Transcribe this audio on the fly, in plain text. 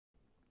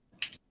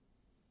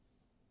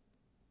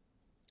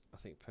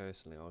think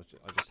personally I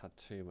just had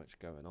too much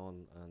going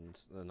on, and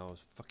then I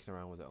was fucking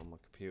around with it on my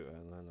computer,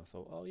 and then I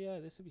thought, oh yeah,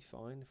 this would be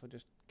fine if I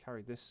just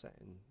carried this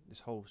setting, this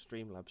whole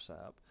Streamlabs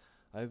setup,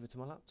 over to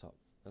my laptop.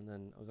 And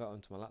then I got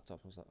onto my laptop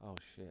and I was like, oh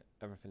shit,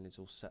 everything is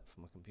all set for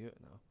my computer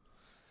now.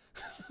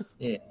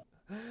 Yeah.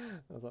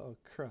 I was like, oh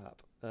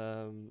crap.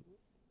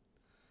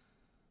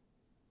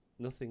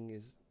 Nothing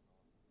is.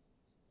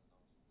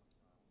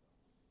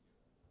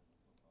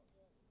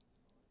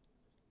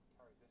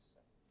 Carry this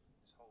setting,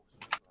 this whole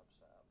Streamlabs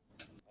setup,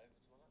 over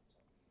to my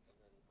laptop. And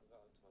then I got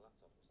onto my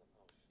laptop and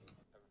was like,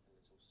 oh shit, everything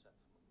is all set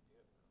for my computer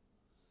now.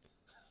 Yeah. I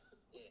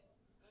was like, oh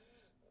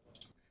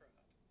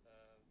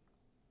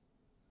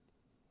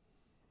crap.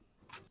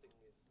 Nothing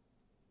is.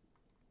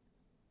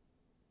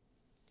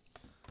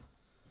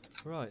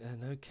 Right,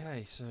 and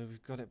okay, so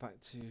we've got it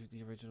back to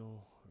the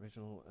original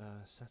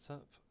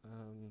setup.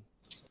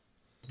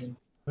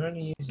 We're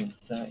only using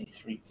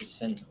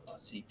 33% of our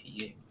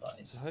CPU,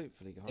 guys. So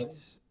hopefully,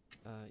 guys,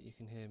 you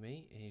can hear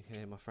me, you can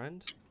hear my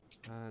friend,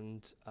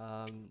 and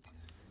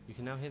you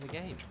can now hear the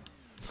game.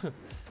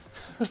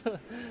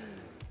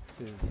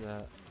 Because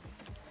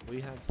we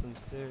had some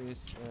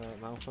serious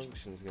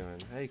malfunctions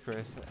going. Hey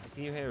Chris,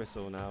 can you hear us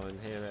all now and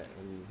hear it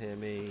and hear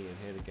me and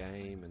hear the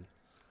game and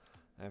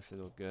everything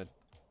all good?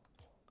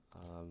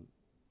 I'll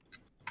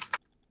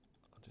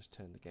just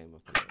turn the game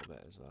up a little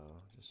bit as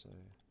well, just so.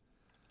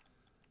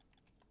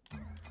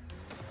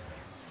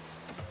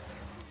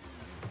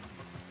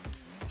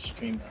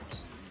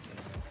 Streamlabs.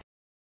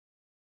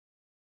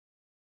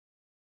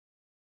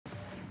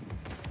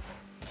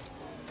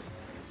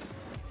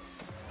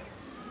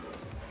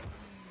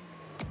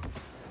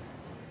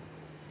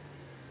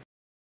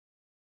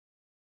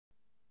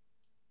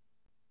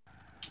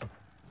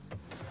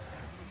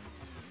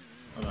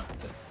 I'm gonna have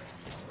to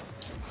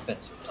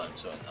spend some time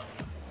sorting that one.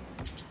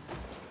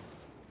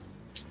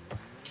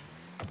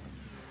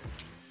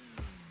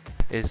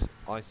 Is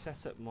I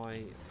set up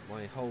my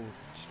whole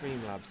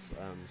Streamlabs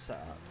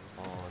setup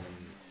on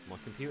my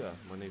computer,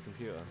 my new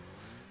computer,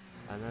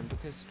 and then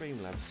because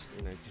Streamlabs,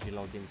 you know, because you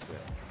log into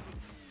it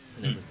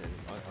and everything,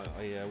 I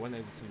went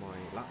over to my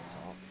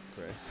laptop,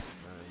 Chris,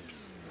 and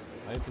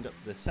I opened up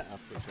the setup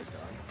which I'd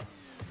done,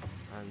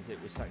 and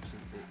it was actually,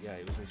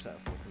 it was all set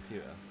up on my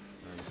computer,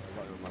 and I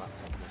got it on my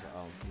laptop and I was like,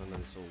 oh, none of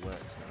this all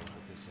works now,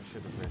 because I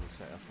should have really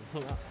set up on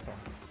my laptop.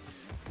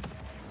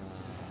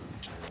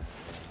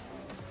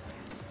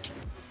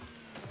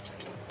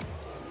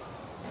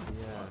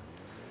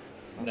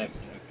 No,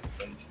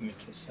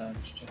 committed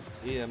search.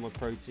 Yeah, my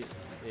router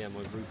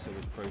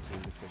was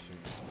protein deficient.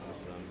 It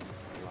was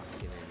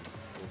lacking in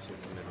all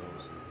sorts of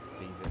minerals and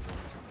B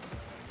vitamins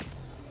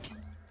and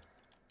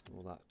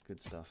all that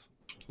good stuff.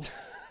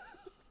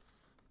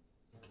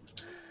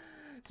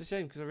 It's a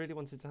shame because I really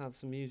wanted to have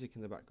some music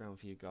in the background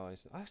for you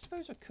guys. I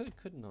suppose I could,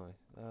 couldn't I?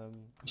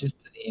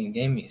 Just put the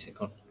in-game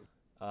music on.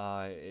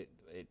 It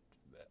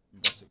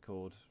what's it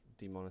called?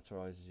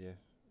 Demonetizes you.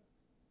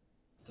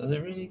 Does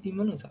it really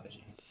demonetize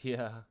you?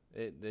 Yeah,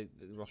 the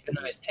Rocket. Even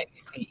though it's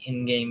technically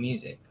in-game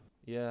music.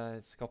 Yeah,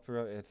 it's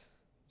copyrighted.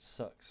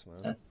 Sucks,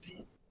 man. That's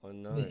I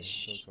know.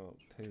 It's all got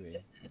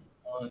pooey.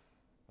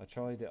 I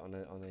tried it on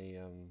a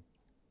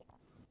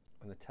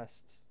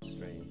test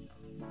stream,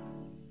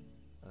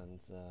 and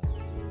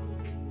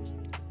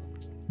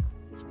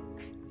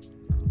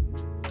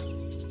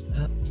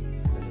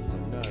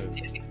no,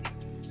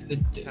 you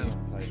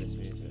cannot play this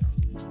music.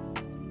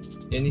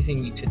 The only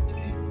thing you could do,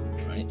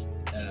 right?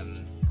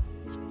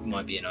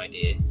 Might be an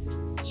idea.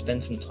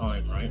 Spend some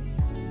time, right,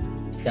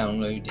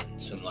 downloading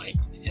some like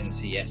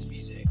NCS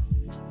music.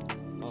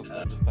 I'll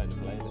just play the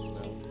playlist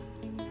now.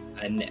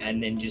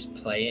 And then just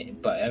play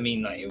it. But I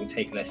mean, like, it will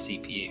take less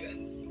CPU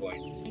and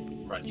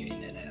won't run your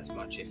internet as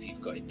much if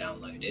you've got it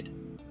downloaded.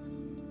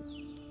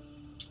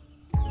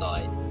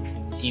 Like,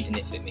 even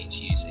if it makes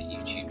you use a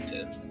YouTube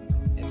to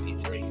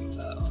MP3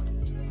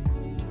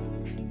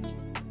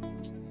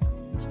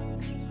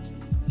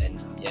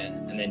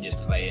 and then just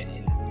play it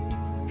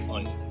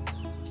on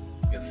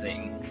your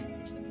thing,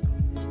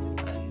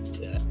 and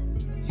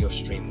your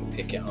stream will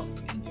pick it up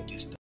in your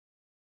distance.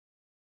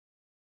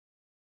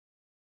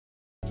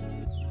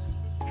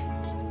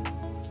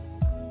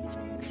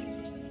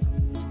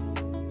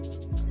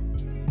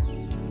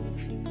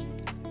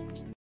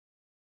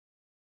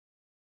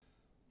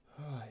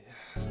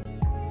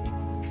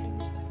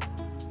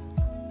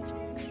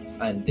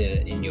 And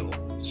in your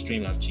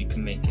Streamlabs, you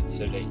can make it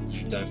so that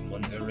you don't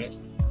monitor it,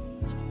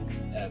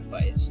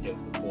 but it still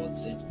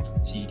records it,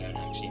 so you don't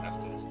actually have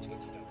to listen to it.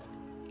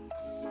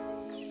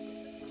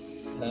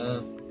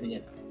 Yeah.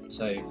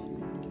 So,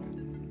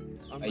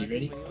 are you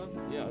ready?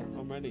 Yeah,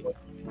 I'm ready.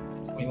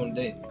 What do you want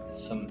to do?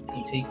 Some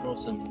ET or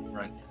some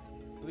rank?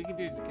 We can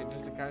do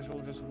just a casual,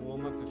 just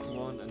warm up if you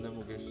want, and then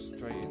we'll go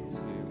straight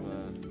into.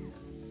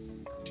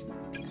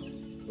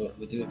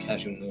 We'll do a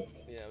casual normal,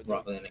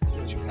 rather than a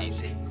casual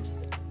ET.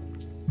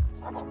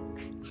 I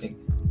think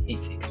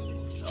ET's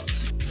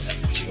nuts.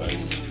 That's the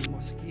choice.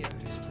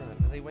 Mosquitoes, Brad,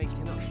 are they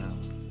waking up now?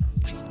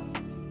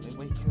 They're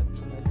waking up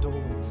from their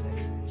dormancy.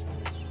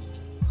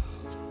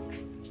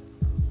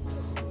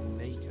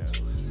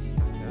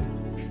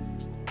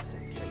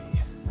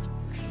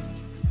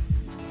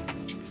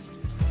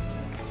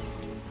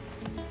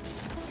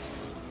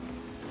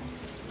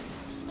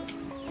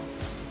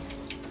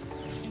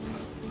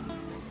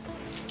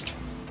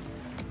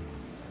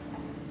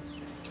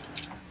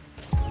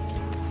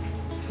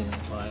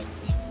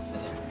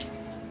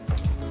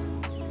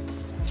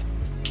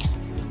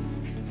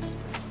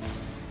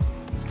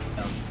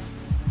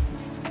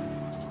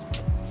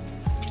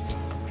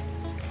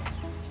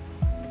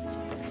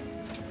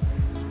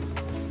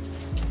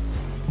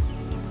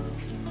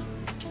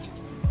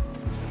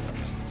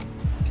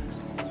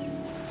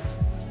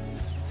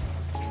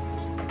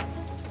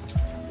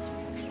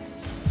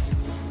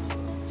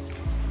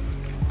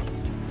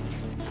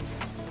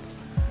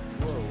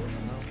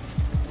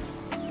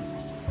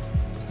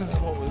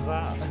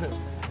 that?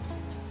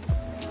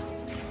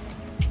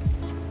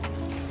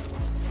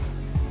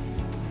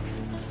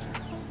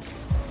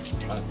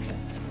 Okay.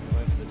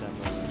 Wait for the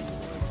demo.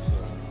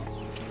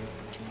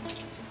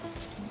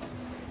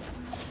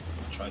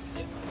 Try to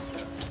get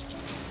my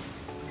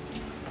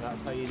And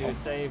that's how you do a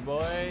save,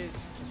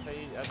 boys.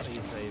 That's how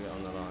you save it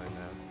on the line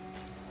now.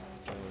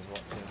 Everyone's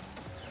watching.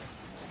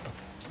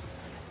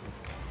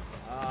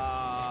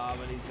 Ah,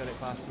 but he's got it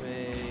past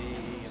me,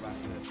 you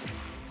bastard.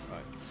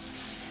 Right.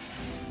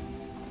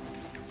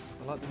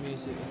 I like the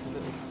music. It's a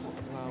little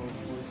loud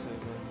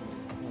voiceover.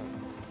 Right.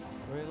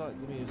 I really like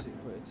the music,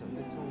 but it's a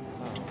little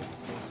loud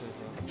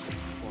voiceover.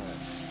 Quiet.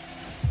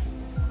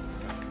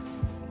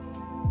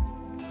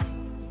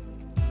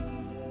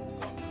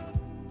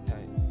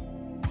 Okay.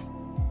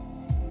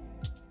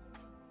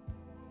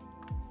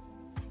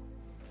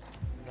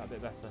 Is that a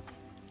bit better?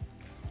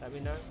 Let me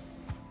know.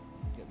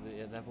 Get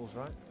the levels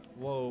right.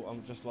 Whoa!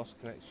 I'm just lost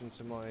connection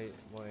to my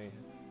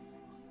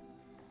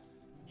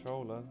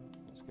controller.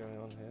 What's going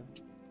on here?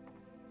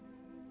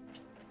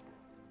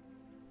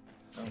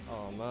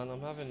 Oh man,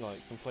 I'm having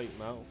like complete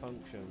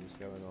malfunctions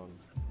going on.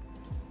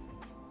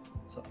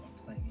 So I'm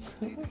playing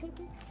music.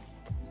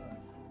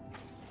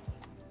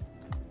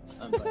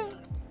 So I'm playing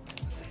that.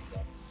 Things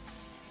up.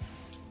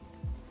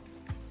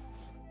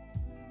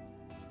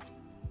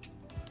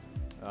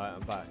 Alright,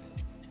 I'm back.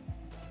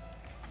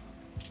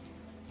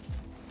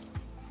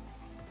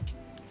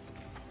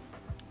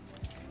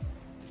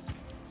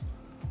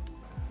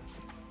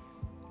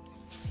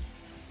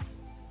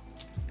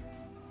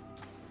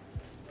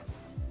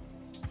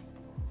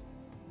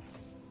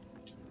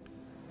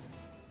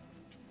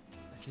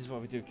 This is why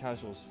we do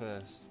casuals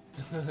first.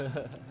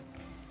 Oh,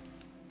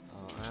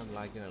 I am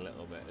lagging a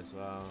little bit as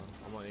well.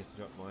 I might need to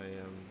drop my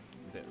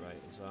bit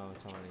rate as well, a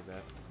tiny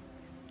bit.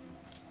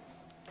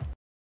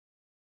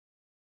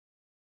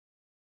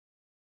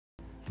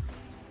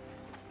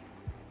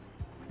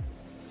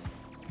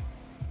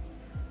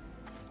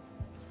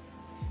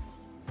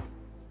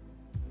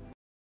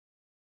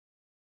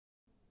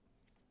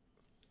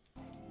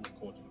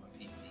 Recording my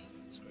PC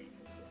screen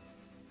record.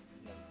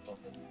 Never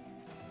bothered.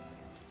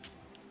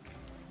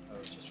 I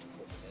was just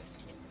recording it.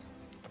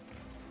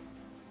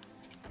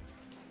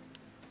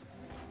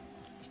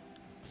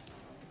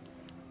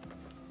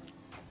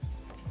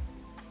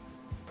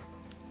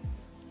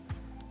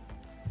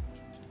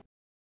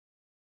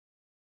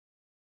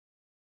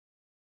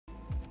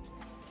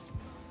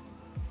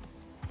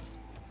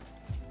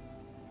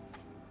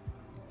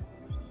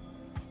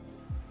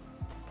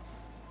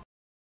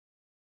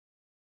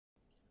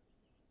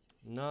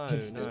 No,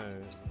 no.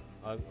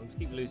 I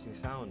keep losing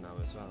sound now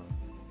as well.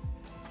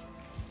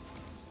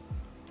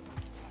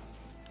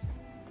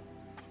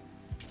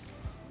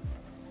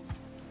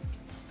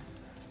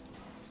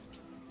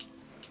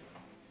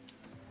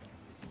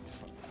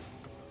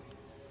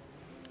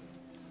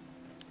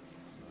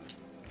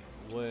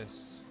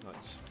 Worst, like,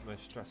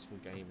 most stressful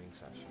gaming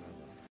session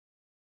ever.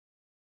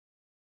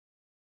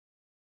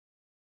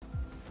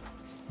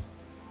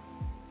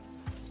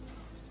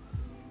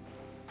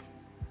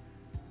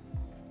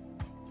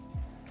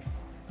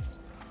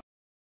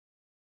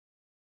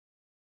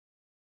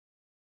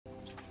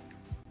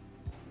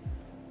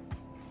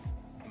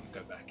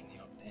 Go back in the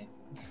octane.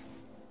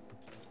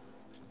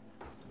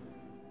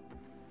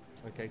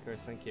 Okay,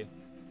 Chris, thank you.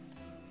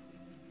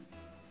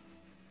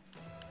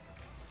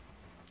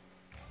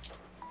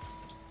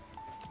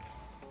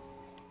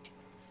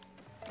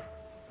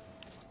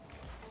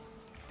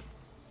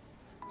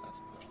 That's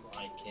more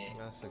like it.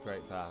 That's a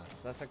great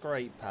pass. That's a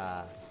great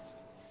pass.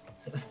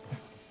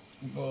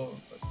 More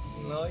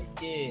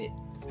like it.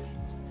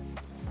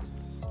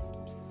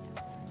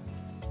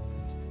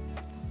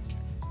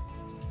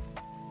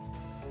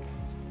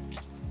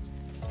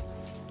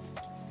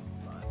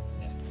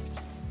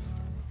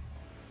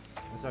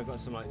 So I've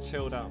got some like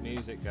chilled out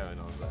music going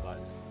on, but like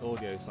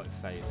audio's like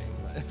failing.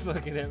 Like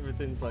fucking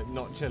everything's like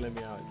not chilling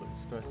me out. It's like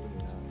stressing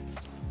me out.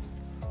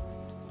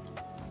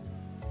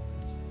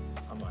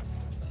 I might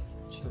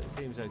So it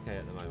seems okay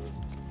at the moment.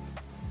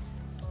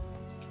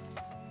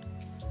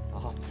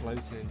 Oh, I'm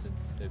floating into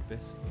the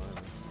abyss at the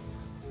moment.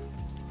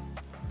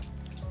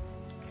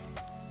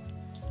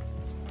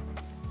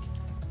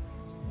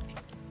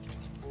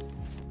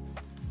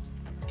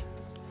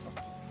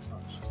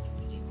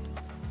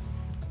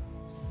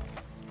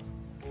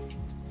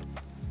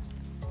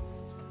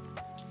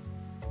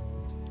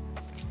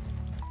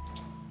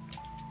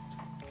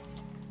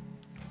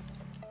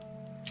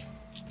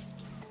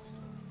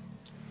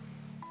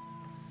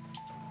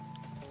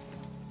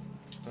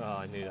 Oh,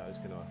 I knew that was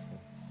gonna happen.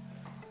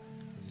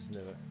 I just knew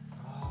it.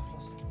 Oh, I've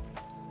lost it.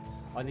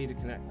 I need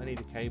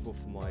a cable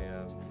for my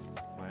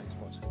my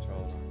Xbox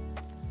controller.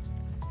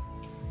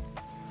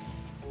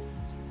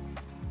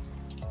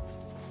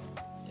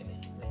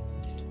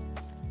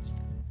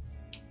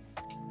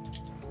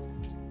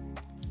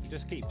 It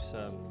just keeps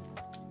I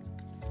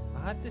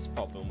had this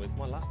problem with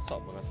my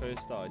laptop when I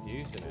first started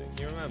using it.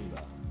 Can you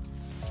remember?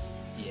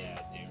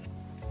 Yeah, I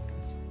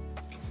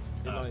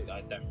do. Like,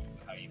 I don't know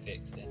how you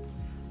fixed it.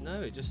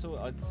 No, it just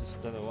I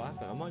just don't know what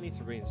happened. I might need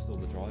to reinstall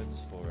the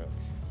drivers for it.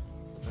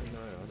 I don't know.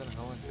 I don't know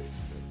how I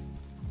fixed it.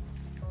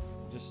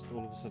 It just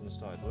all of a sudden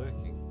started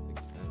working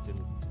and it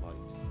didn't like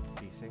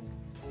desync.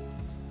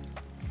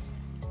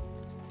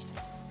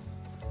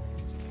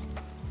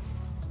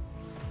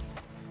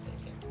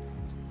 Take it.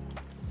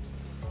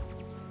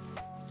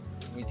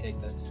 Can we take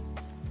those?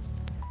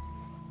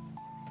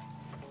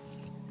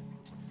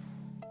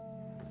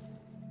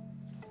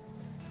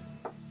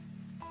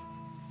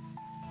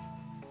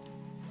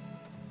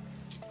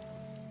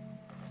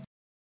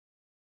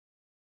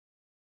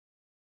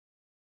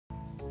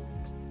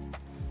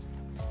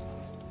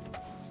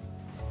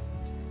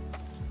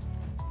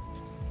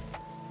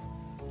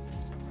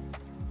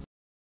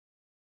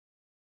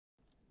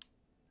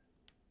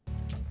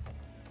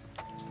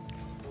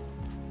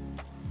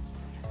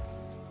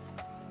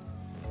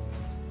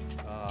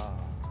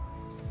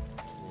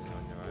 You're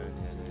on your own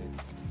here, dude.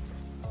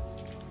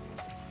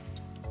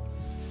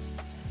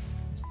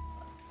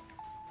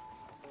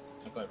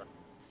 I'll go around.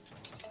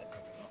 Just set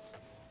everything off.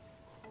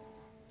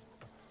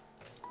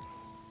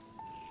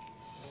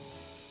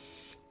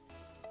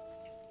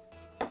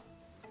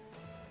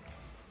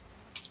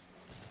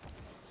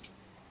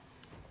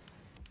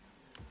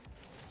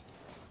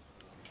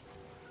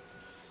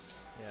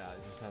 Yeah, I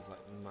just had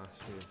like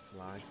massive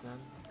lag then.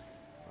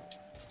 Like,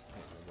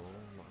 hitting the wall,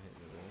 not hitting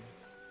the wall.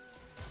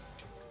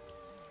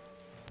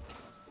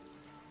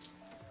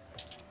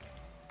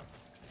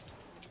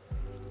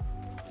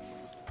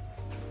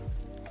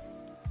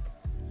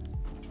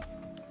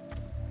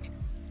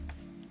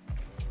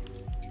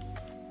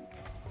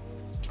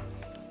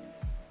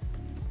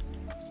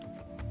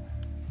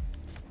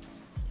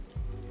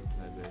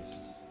 No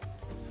boost.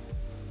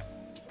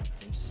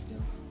 I'm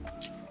still.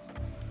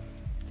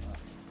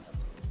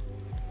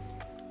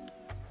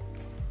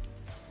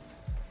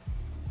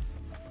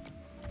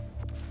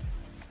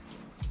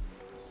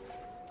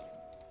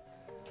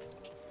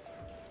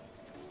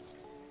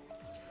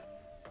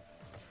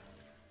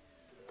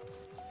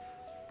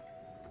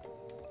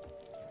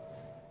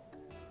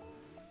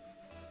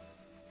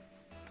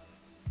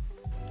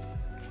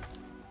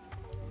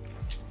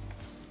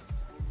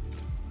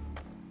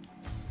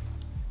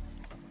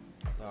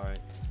 Alright.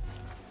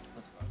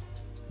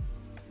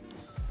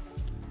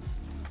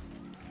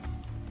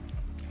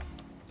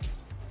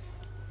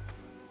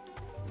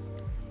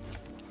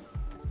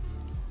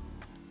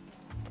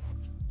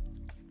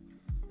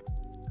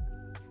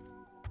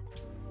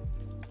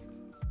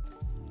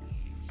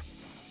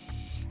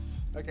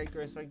 Okay,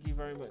 Chris, thank you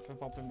very much for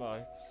popping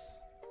by.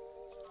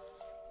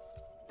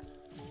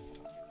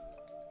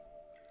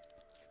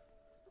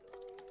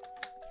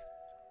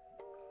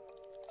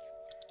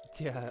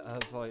 Yeah, I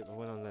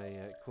went on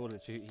a Call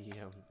of Duty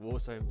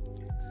Warzone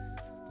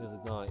the other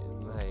night,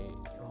 and mate,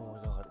 oh my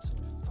god, it's so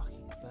much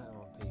fucking better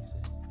on PC.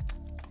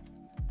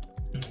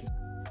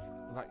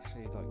 I've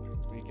actually like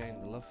regained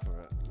the love for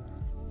it.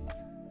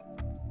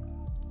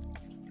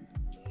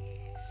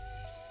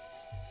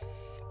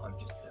 I'm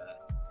just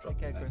Take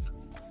care, Chris.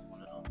 on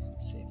and off.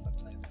 See if I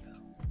play it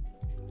out.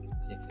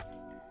 See if it's.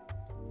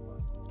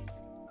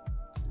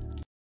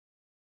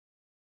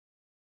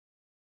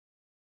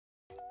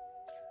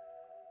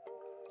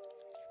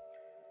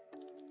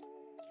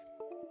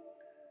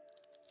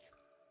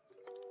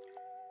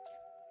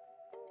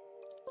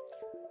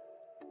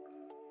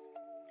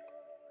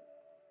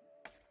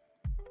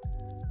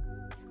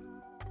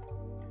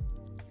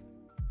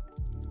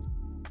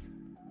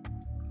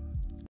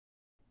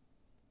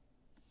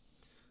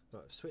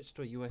 Right, I've switched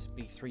to a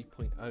USB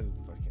 3.0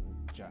 fucking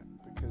jack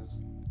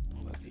because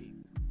bloody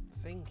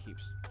thing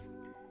keeps.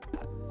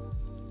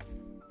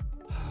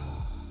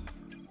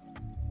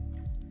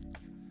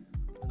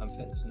 I'm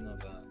putting some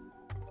other.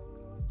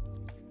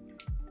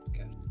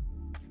 Okay.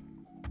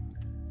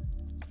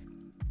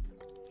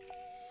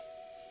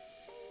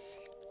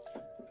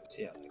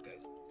 See how that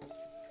goes.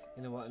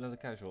 You know what? Another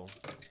casual.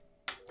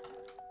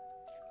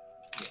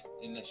 Yeah,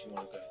 unless you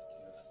want to go into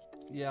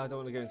Yeah, I don't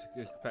want to go into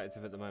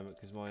competitive at the moment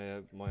because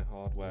my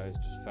hardware is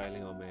just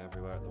failing on me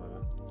everywhere at the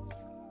moment.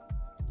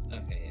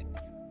 Okay, yeah.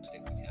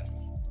 Stick with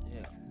casual.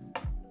 Yeah.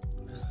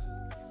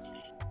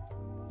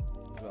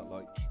 I've got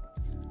like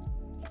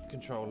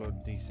controller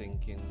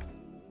desyncing,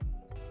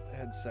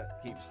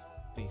 headset keeps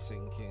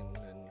desyncing,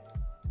 and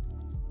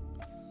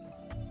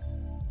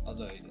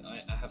Although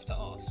I have to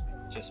ask,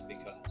 just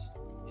because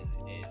you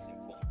know, it is an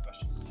important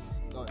question.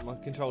 like my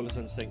controller's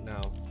unsync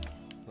now.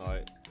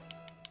 Like,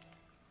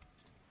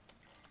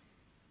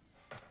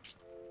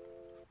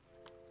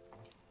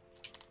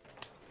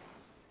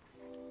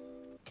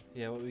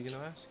 yeah, what were you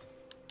gonna ask?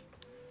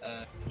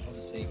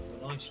 Obviously,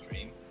 when I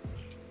stream,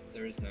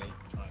 there is no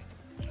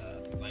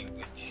like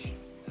language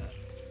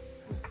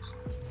rules.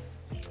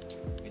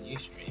 When you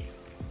stream,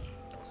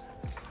 what's the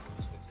rules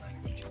with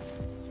language?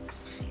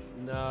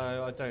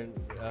 No, I don't.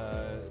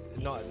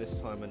 Not at this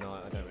time of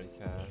night. I don't really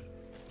care.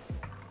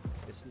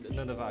 It's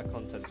none of our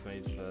content's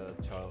made for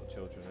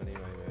children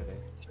anyway, really.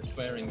 So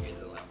swearing is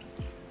allowed.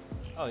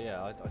 Oh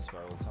yeah, I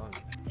swear all the time.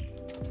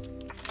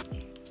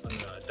 I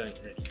don't know, I don't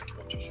really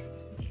watch your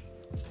streams.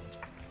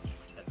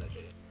 Pretend I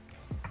do.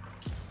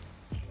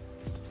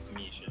 I'm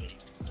usually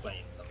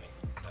playing something,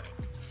 so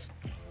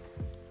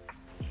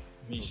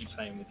I'm usually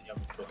playing with the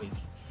other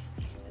boys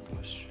and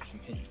you're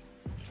streaming.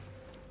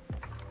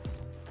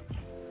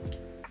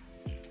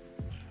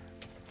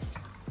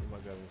 You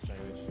might be having the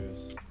same issue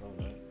as well,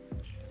 mate.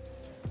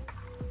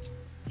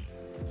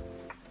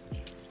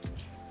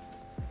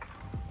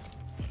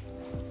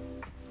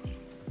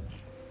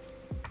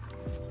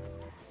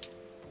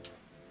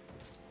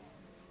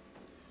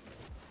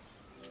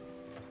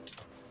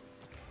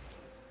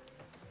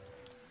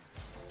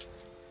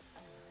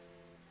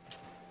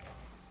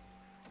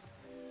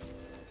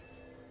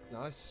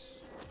 Nice.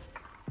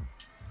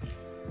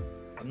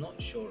 I'm not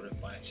sure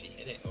if I actually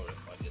hit it or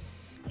if I just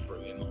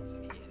threw him off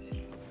and he hit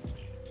it.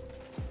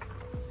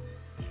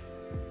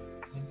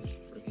 I think it's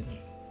friggin' I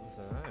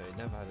don't know, he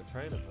never had a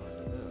trailer behind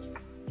it, did it?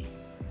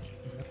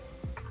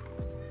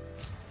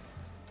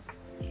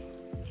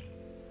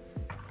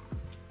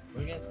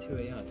 We're against 2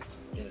 AI.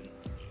 Didn't.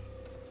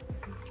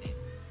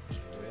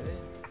 Really?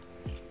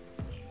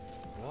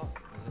 What?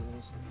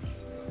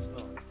 It's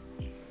not.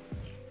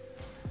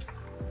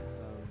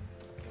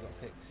 We've got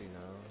Pixie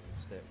now, and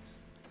Sticks.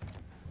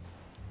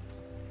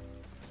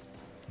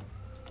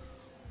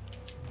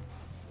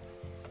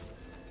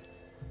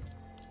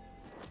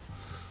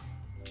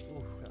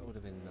 Oof, that would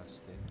have been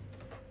nasty.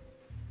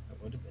 That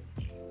would have been.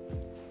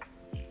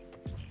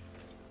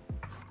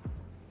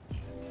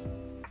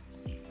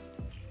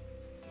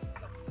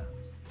 Double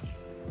taps.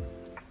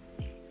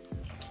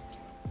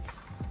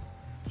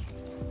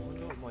 I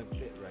wonder what my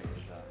bit rate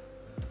is at.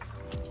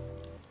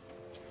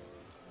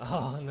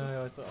 Oh no,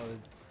 I thought I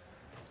would.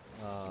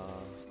 I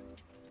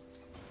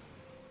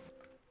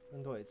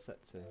wonder what it's set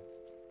to.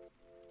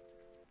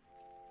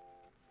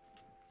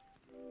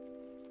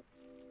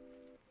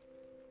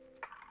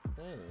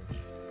 Oh.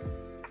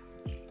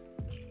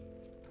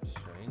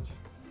 Strange.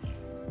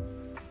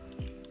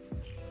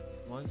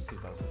 Mine's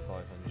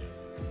 2,500.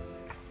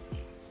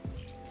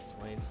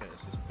 My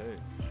internet's just poo.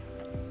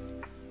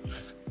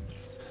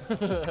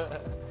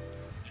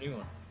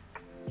 Anyone?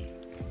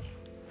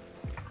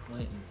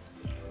 Lightning's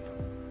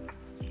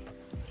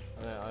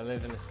I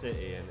live in a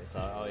city and it's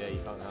like, oh yeah, you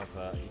can't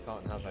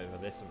have over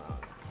this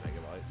amount of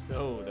megabytes.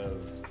 No,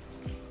 no.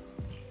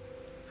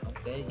 How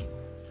dare you?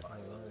 I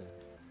know.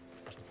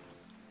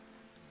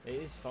 It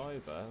is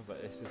fibre, but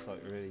it's just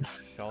like really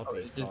shoddy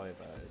it's just-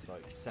 fibre. It's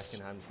like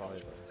second-hand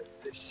fibre.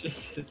 It's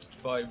shittest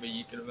fibre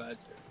you can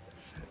imagine.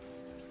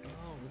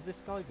 Oh, was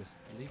this guy just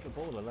leave the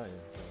ball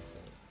alone?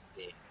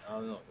 See,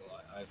 I'm not gonna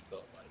lie, I've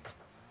got like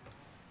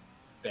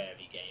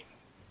barely game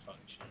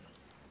function.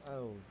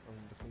 Oh,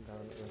 I'm looking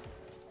down at the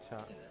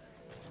chat.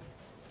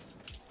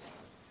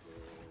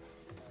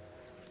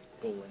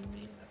 Balling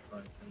me left,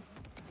 right, centre.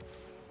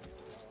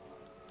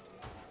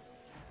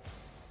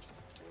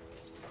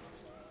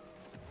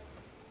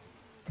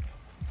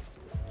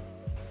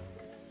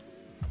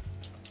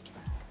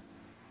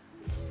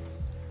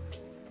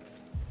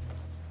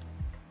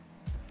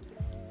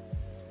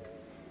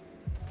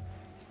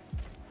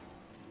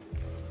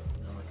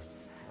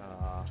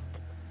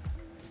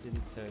 It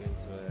didn't turn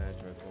into an air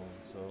dribble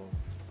at all.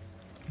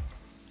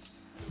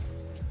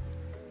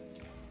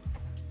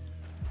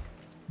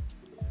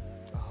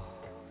 Oh,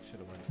 I should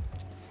have went.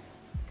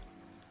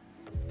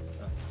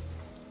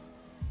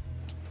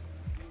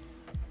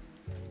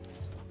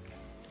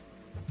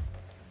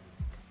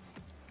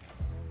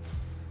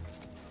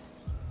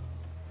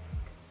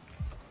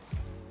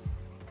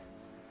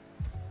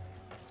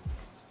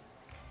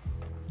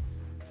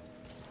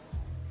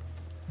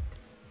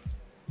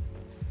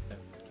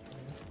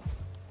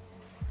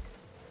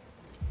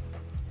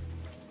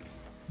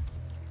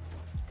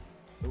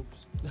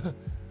 Oops.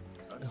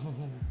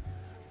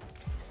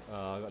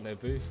 Oh, I got no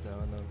boost now,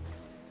 and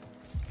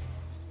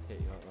get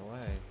you out of the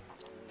way.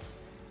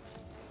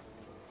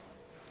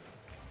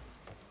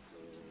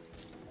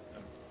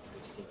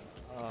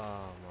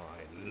 Oh my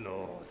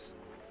lord.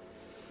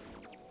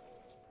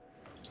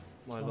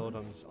 My lord,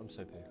 I'm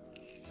so pissed.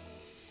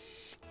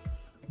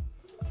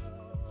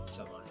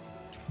 So am I.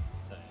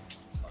 So,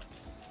 it's fine.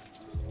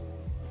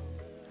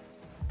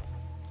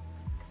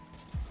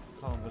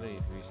 Can't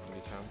believe we used to be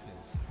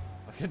champions.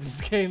 Like at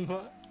this game,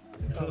 what? I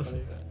can't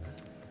believe it.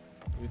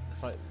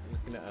 It's like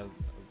looking at a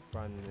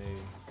brand new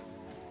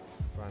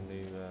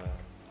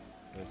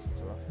person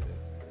to rock with it.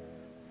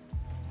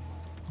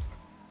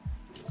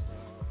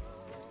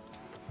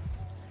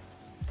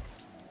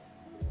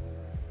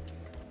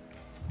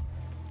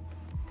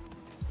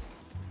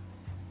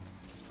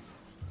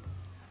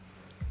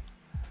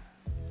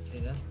 See,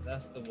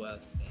 that's the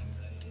worst thing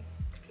though, is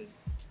because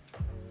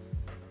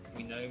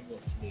we know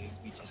what to do,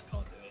 we just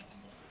can't do it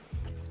anymore.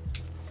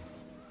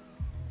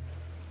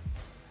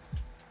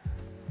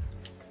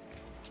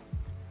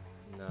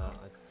 No, I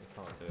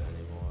can't do it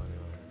anymore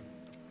anyway.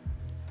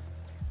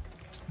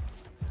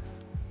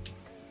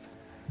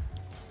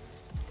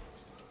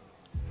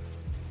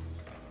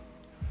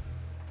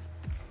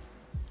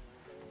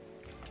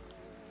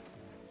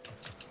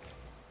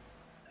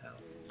 Hell.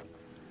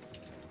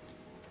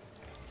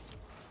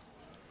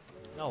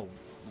 Oh,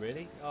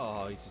 really?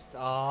 Oh, he's just.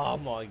 Oh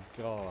my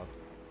god.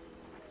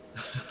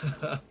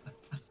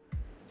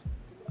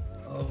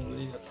 Oh,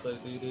 me, that's so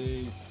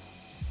needy.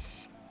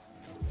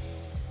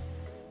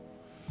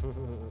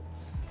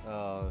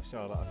 Oh,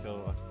 Charlotte,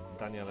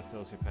 Daniela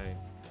feels your pain.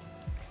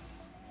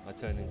 I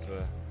turn into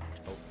a.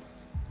 Oh,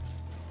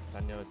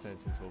 Daniela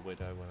turns into a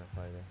widow when I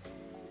play this.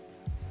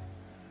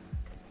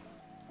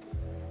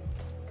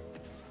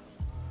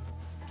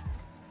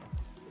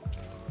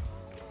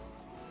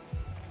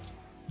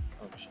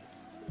 Oh shit.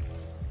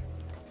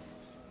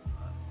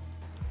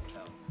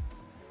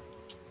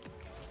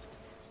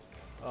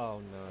 Oh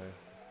no.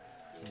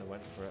 Shouldn't have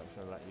went for it.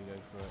 Should have let you go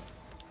for it.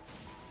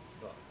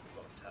 Got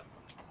a tap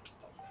on it to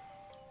stop that.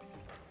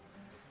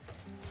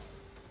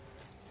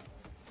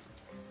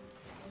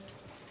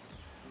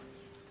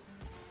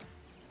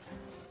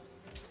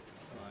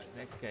 Alright,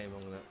 next game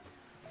I'm gonna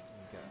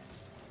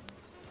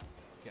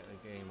get the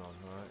game on,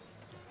 alright?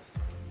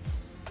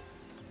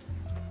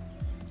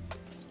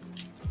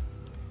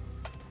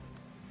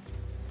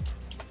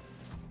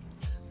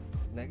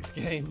 Next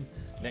game.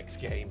 Next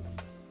game.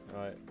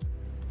 Right.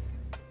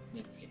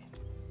 Next game.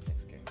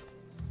 Next game.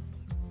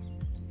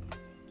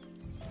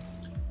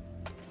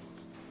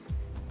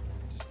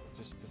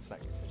 Just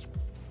deflecting.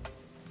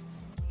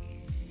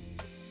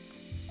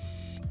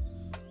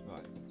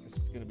 Right, this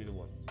is gonna be the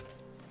one.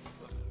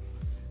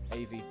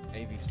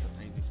 AV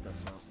stuff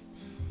now.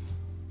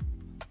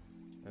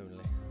 Only.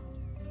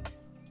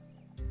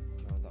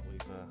 Now that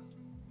we've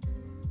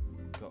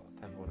got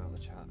everyone out of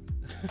the chat.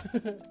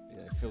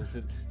 Yeah,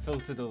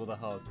 filtered all the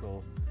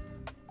hardcore.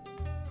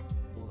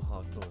 All the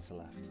hardcores are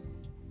left.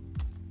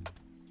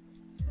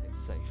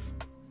 It's safe.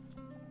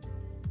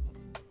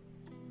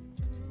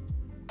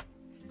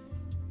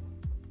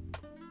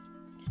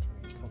 Just trying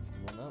to get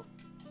comfortable now.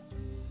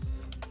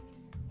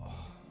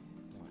 Oh,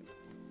 right.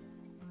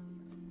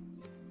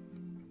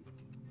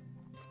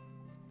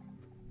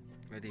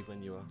 Ready when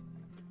you are.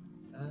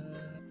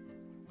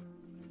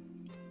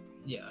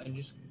 Yeah, I'm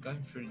just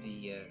going through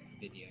the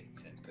video.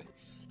 Sounds good.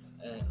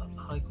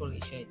 High quality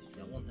shaders.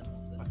 I want them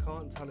off I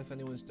can't tell if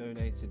anyone's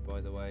donated,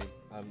 by the way.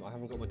 I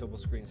haven't got my double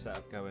screen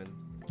setup going.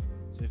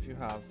 So if you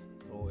have,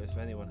 or if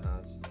anyone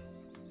has,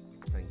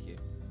 thank you.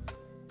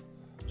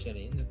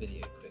 Actually, in the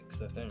video quick,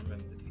 because I don't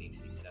remember the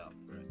PC setup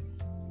for it.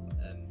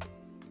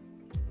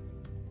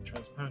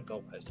 Transparent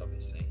goalpost,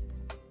 obviously.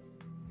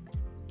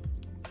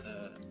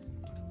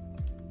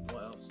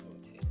 What else do I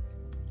take?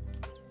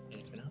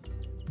 Anything else?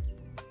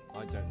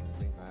 I don't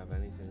think I have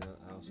anything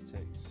else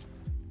ticked.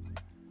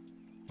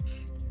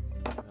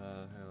 Hang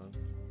on.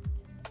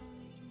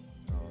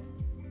 Oh,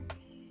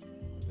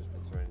 I've just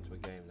been thrown into a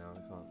game now. I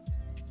can't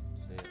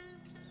see it.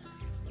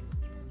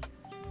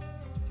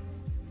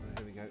 Right,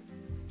 here we go.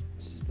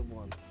 This is the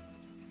one.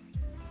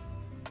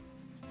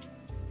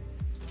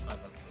 I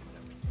don't think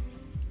that.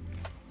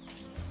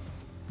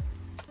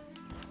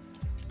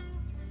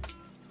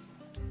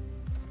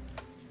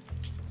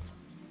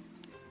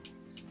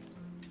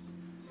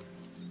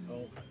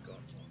 Oh my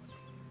god.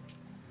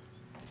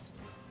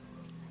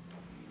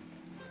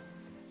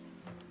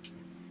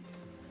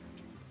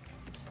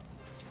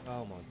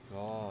 Oh my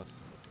god.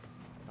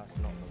 That's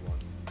not the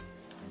one.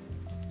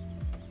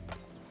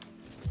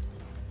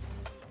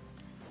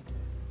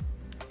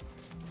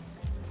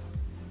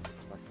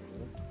 Back in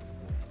with it.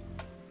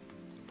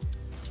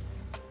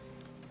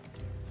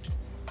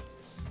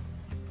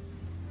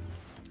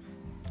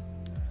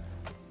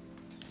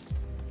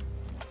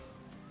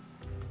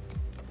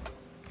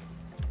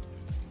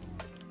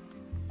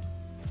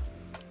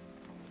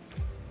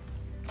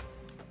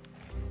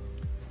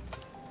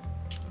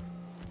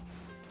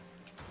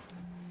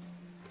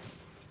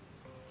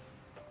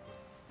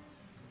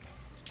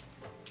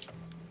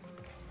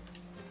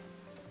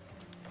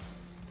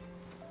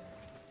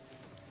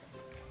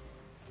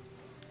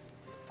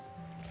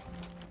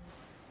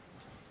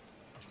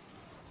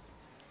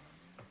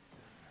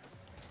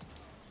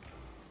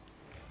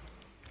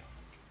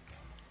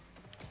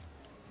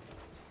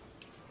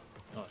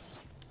 Nice.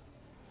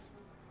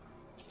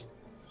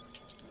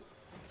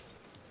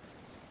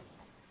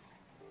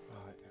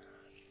 Right.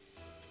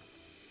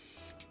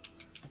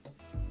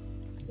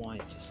 Why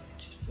just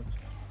feels.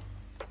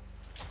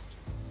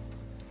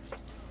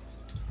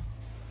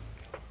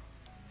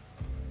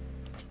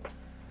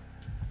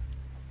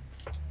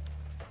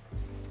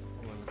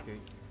 Oh, lucky.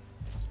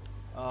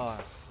 Oh, I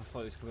thought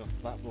it was coming off the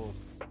backboard.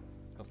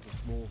 Off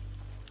the wall.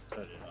 So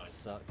did I. That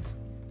sucks.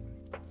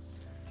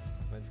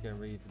 Went to go and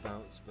read the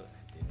bounce, but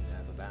it didn't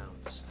ever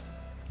bounce.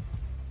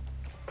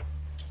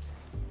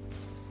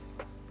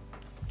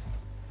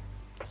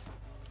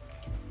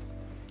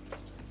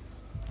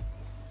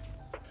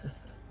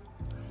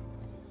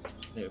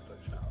 They were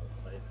both out of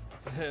play.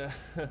 Yeah.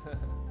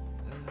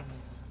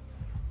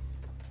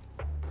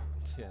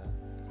 Yeah.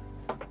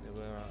 They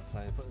were out of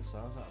play. They put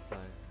themselves out of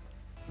play.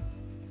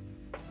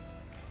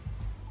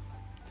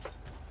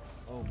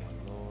 Oh my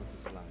lord,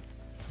 this lag.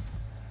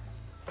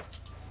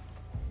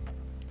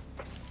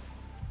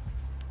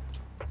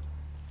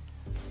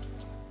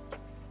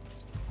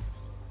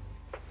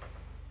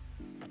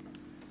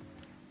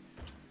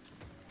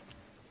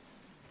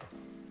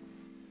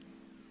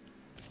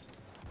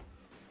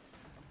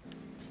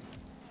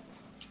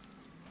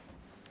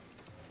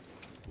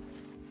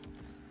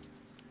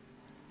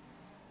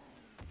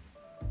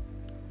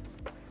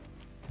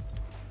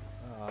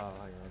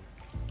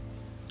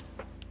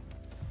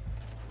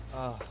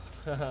 Oh.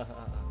 I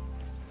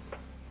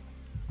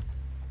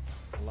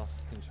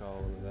lost control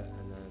of it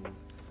and then,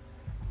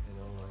 you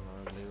know, I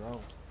horribly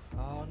wrong.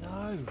 Oh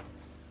no! You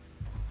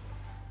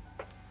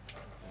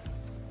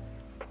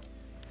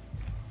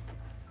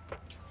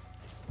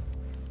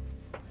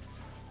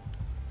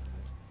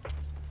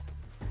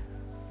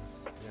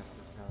have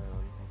to carry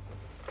on. I've got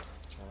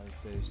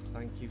 5 boost.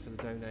 Thank you for the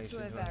donation.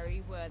 To a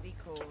very worthy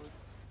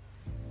cause.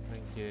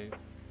 Thank you.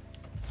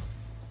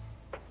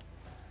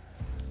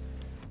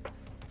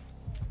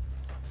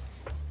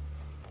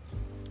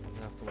 I'm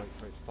gonna have to wait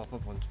for it to pop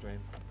up on stream.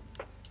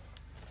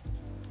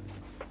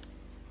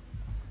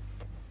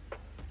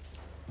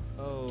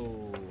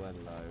 Oh,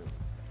 hello.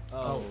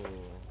 Oh.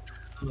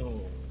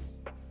 Oh.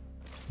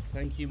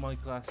 Thank you,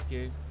 Michael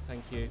Askew.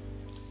 Thank you.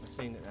 I've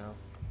seen it now.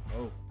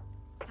 Oh.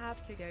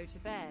 Have to go to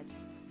bed.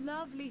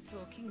 Lovely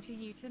talking to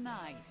you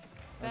tonight.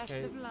 Best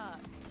Okay. of luck.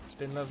 It's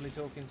been lovely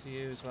talking to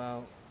you as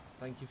well.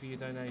 Thank you for your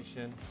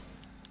donation.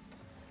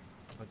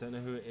 I don't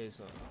know who it is.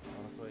 I'll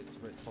have to wait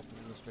for it to pop up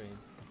on the stream.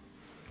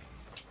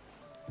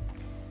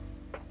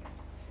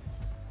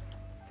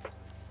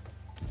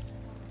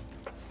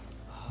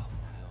 Oh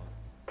my lord.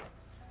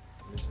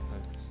 I'm losing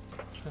focus.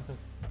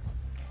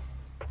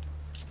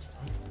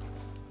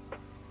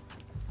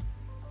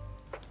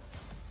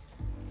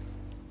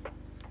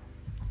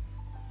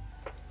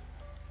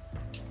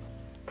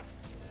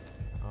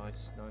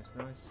 Nice, nice,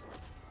 nice.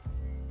 I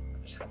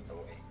just have to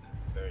wait.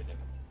 Very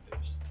limited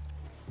boost.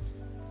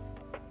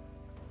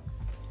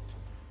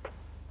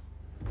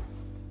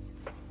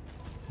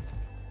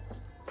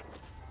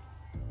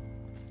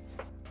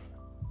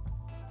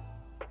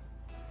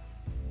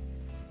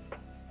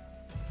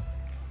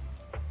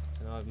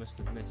 So now I must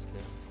have missed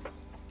it.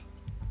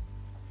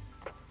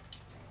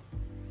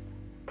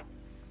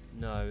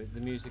 No, the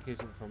music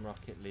isn't from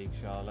Rocket League,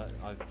 Charlotte.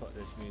 I've put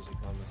this music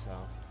on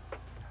myself.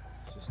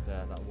 It's just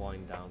that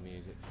wind down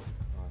music.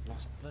 Oh, I've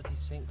lost bloody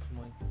sync for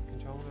my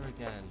controller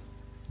again.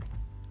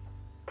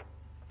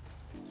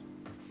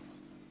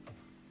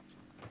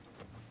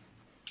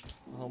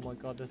 Oh my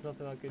god, there's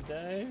nothing I can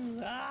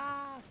do.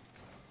 Ah!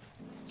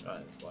 Try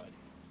this wide.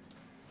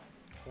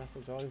 I have to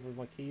drive with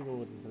my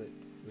keyboard until it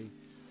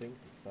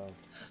resyncs itself.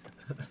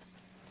 Oh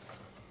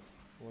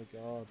my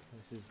god,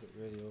 this is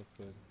really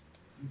awkward.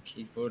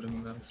 Keyboard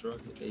and mouse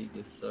Rocket League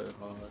is so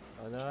hard.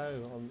 I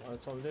know,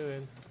 that's what I'm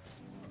doing.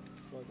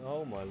 It's like,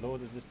 oh my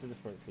lord, I just did a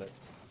front flip.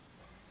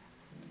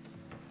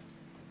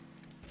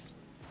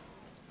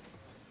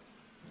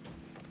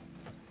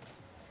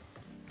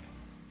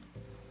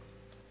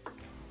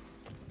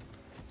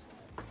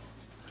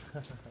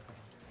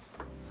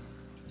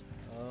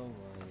 Oh my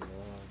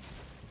lord.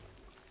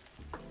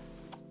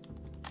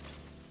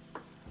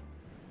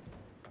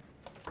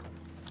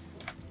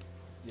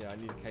 Yeah, I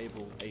need a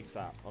cable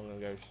ASAP. I'm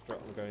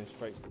going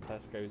straight to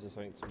Tesco's or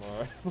something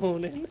tomorrow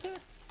morning.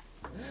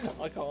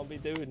 I can't be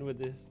doing with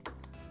this.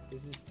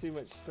 This is too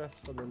much stress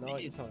for the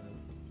night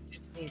time. You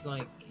just need,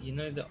 like, you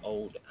know, the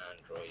old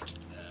Android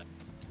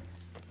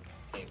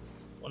cables.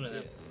 One of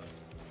them.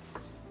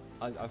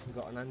 I've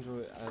got an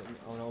Android,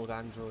 an old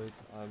Android.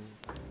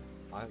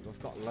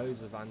 I've got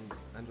loads of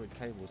Android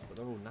cables, but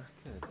they're all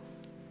knackered.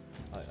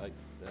 Like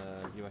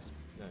USB,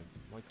 no,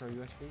 micro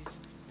USBs.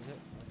 Is it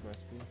micro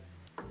USB?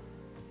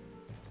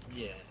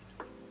 Yeah.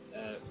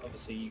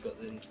 Obviously, you got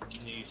the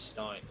new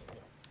style,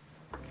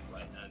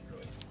 like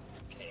Android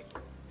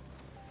cable.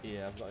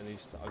 Yeah, I've got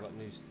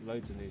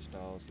loads of new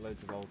styles,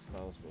 loads of old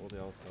styles, but all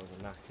the old styles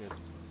are knackered.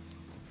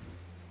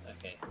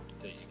 Okay,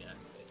 so you're gonna have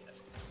to go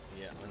test it.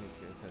 Yeah, I need to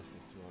go to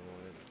Tesco's tomorrow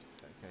morning,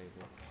 get a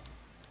cable.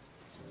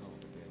 So I can't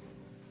be doing this.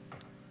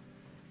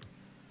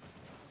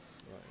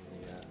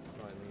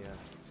 Right in the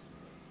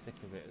thick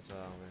of it as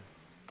well, we're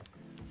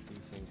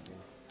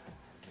desyncing.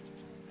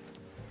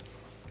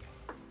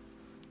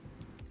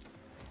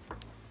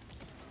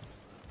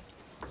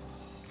 I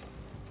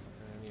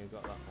only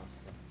got that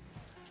faster.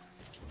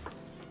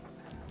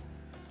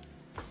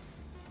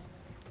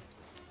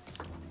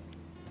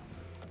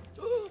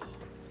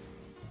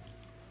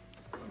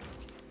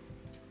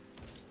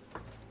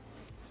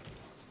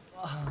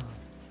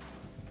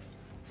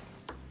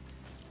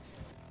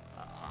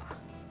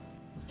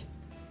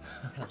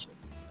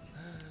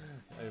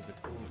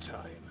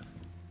 Overtime.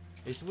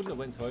 It wouldn't have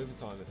went to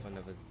overtime if my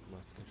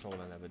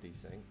controller never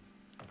desynced.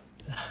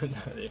 No,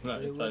 the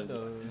amount of times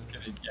though. I'm just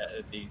gonna get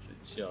a decent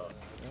shot.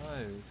 No,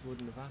 this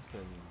wouldn't have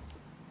happened.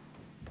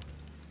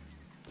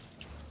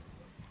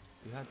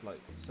 You had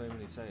like so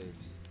many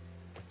saves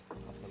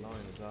off the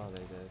line as well.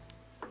 They did.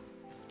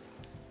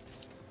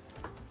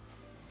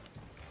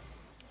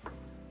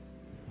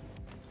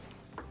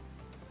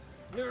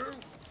 No.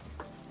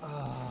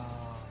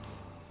 Ah.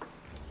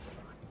 It's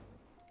alright.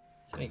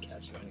 It's only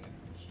catch anyway.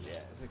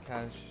 Yeah, it's a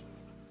cash.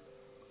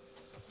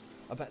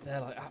 I bet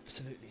they're like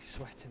absolutely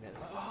sweating it.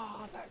 Like,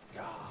 oh, thank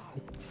God.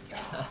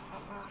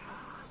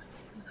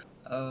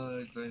 Oh,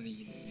 if only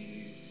you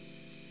knew.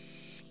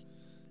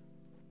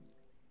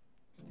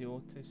 The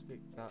autistic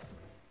that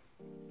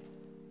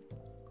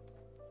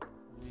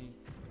we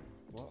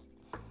what?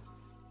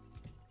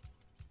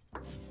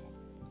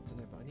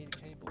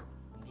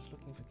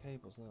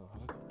 cables now?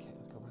 Have I got like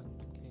a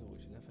random cable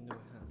which I never knew I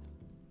had?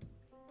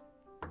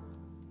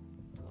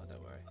 Oh,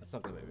 don't worry. It's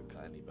not going to make me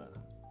play any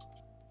better.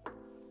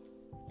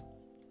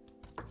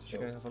 Let's just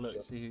go and have a look,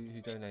 see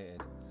who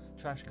donated.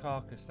 Trash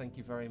Carcass, thank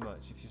you very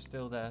much. If you're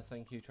still there,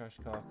 thank you, Trash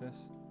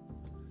Carcass.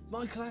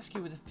 Michael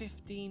Askew with a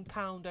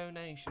 £15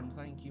 donation.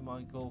 Thank you,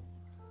 Michael.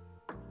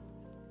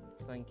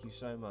 Thank you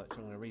so much.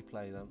 I'm going to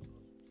replay them.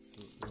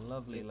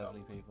 Lovely,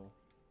 lovely people.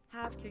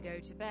 Have to go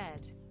to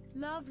bed.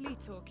 Lovely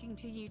talking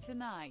to you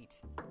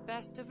tonight.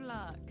 Best of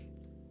luck.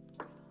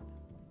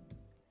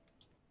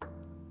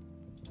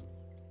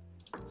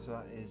 So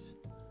that is...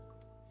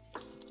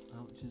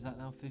 How much is that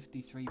now?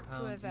 £53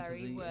 To a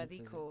very worthy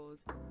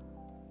cause.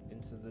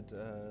 Into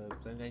the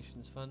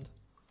donations fund.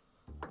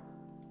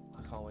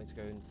 I can't wait to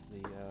go into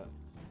the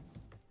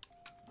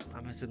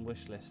Amazon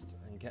wish list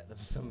and get them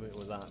something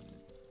with that.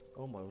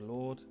 Oh my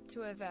lord.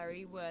 To a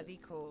very worthy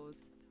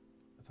cause.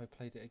 Have I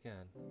played it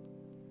again?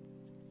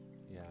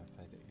 Yeah, I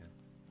played it again.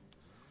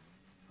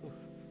 Oof,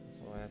 I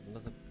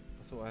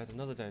thought I had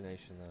another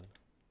donation then.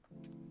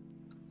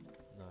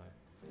 No.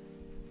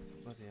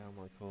 Bloody hell,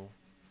 Michael.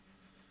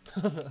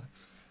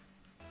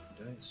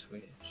 Don't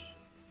switch.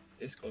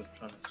 Discord's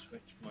trying to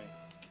switch my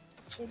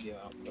audio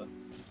output.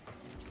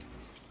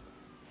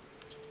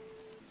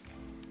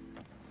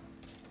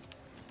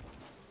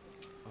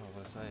 Oh,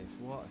 what a save.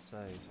 What a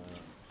save.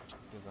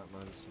 Give that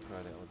man some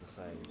credit with the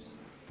saves.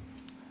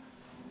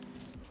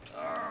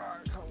 I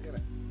can't get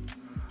it.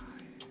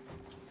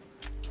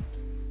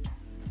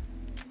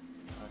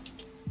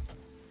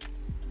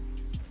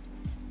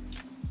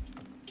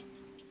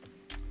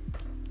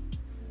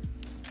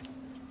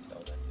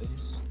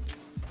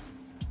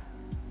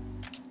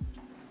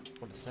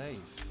 What a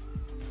save.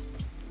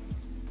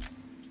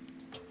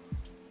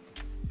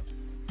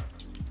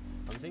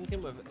 I'm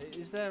thinking of,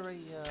 is there I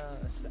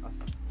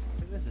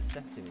think there's a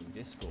setting in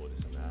Discord or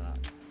something like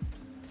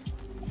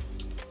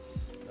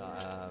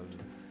that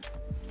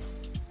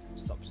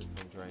stops it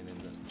from draining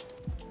the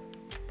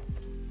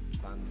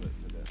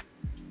bandwidth a bit.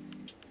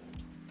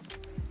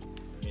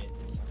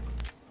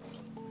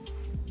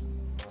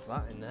 Have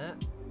that in there.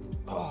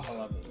 Oh,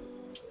 I'll have it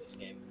for this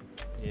game.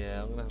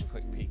 Yeah, I'm gonna have a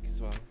quick peek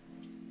as well.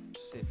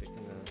 See if it can.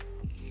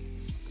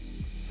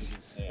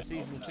 A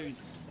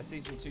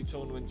season two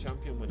tournament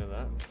champion winner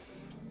that.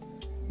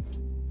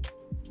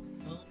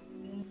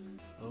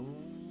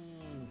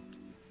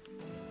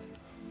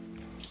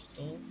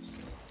 Oh.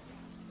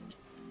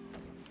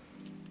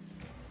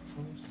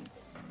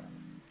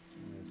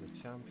 There's a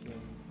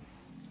champion.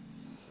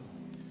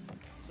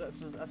 So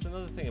that's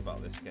another thing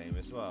about this game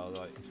as well.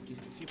 Like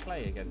if you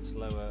play against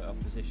lower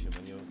opposition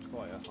when you're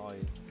quite a high,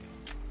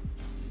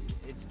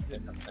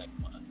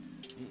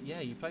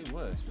 yeah, you play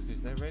worse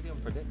because they're really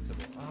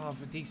unpredictable. Oh,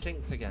 I've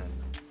desynced again.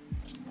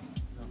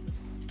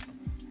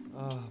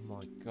 Oh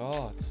my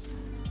god.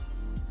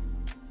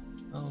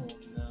 Oh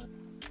no.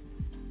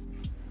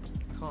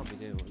 I can't be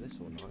doing this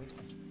all night.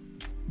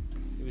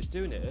 He was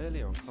doing it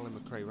earlier on Colin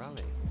McRae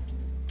Rally.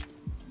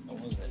 Oh,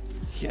 was it?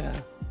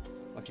 Yeah.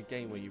 Like a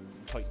game where you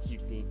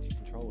need your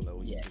controller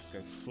or you just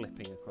go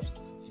flipping across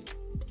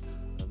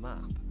the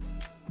map.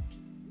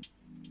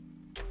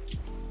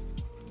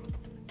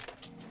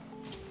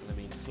 I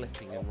mean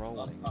flipping and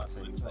rolling at the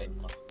same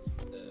time.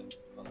 The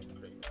Colin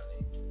McRae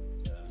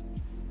Rally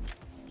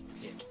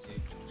PS2.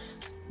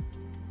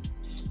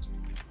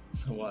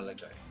 It's a while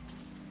ago.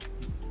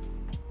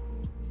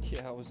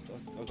 Yeah, I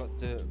got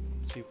Dirt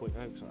 2.0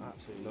 because I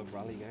absolutely love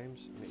rally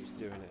games, and it was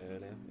doing it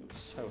earlier. It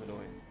was so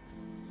annoying.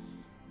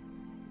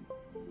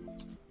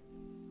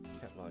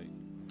 Kept like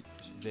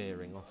just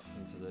veering off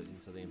into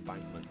the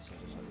embankments and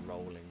just like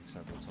rolling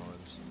several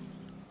times.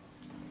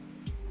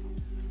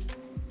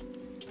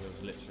 There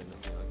was literally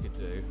nothing I could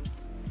do.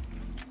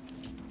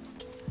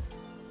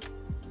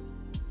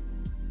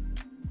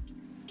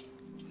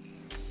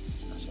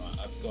 That's right.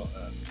 I've got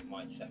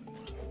my second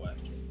one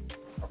working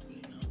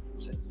properly now,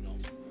 so it's not.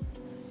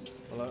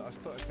 Well, I've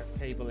put a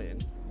cable in.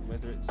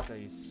 Whether it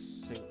stays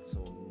synced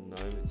or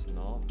no, it's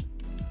not.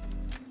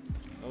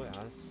 Oh, it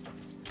has.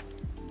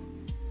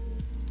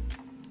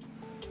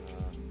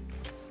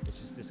 It's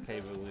just this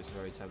cable is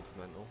very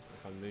temperamental.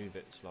 If I move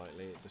it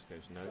slightly, it just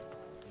goes no.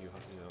 You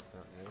have to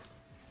that no.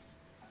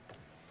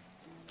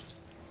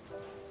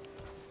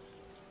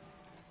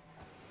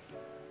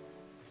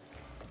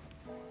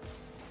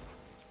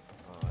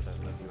 Oh, I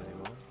don't love you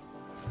anymore.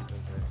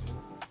 Okay.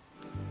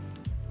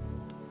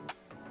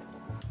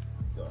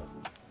 Gotta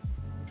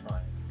try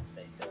and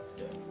stay dead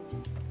still.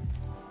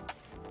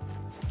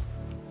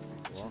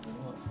 What?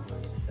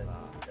 Where's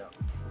that?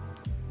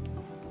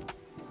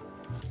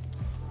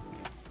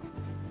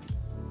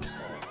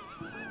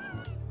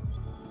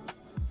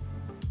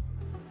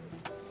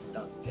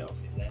 Don't get off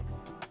his head.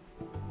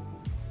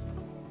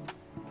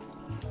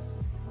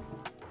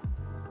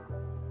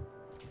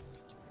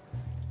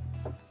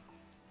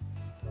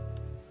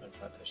 I'll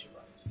try to push it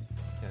right.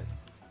 Okay.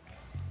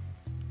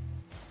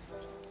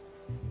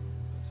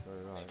 That's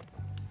very right.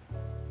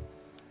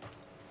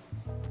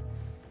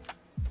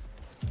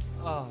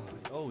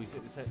 Oh, he's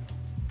hit the set.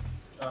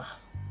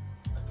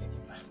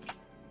 back.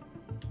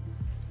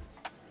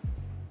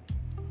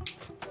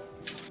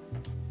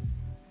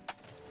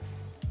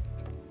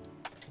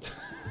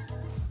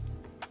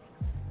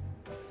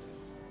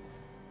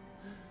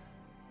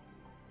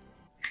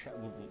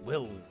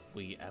 Will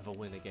we ever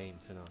win a game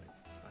tonight?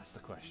 That's the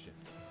question.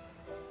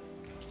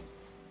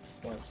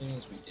 Well, as soon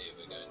as we do,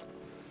 we're going.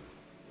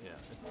 Yeah.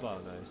 Well,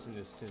 no. As soon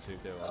as we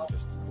do, I'm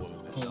just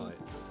calling it night.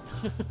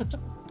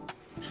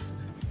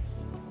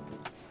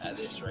 At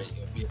this rate,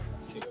 it'll be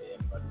about 2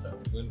 AM by the time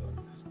we win one.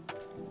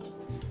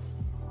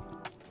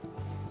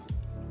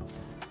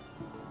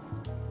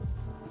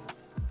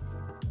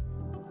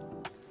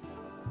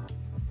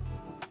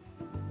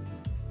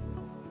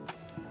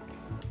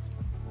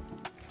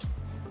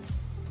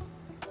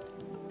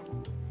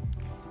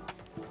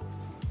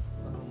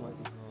 Oh my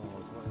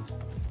god, what is...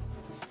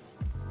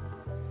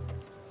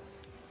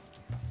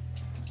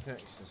 The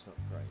connection's not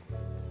great.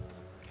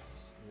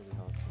 It's really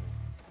hard to...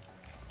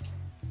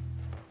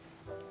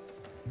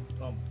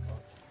 Oh my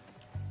god.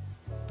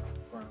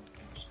 Brown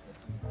fish.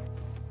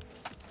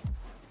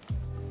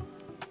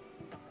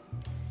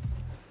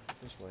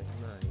 Just wait,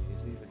 no,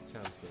 he's either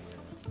champion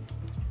or...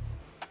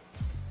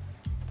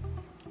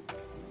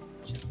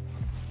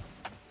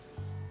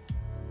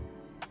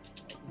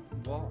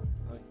 What?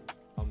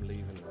 I'm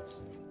leaving this.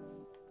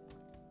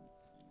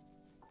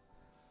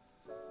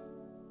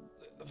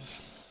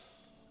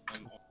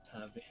 I'm on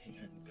tab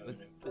here and going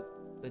in.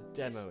 They're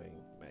demoing,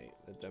 mate.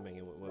 They're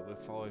demoing. We're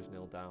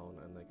 5-0 down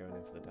and they're going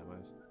in for the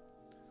demos.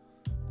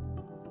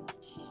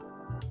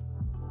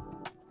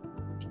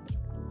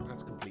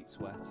 That's complete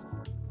sweat.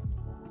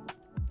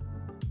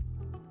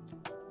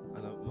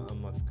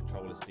 And my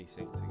controller's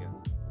desynced again.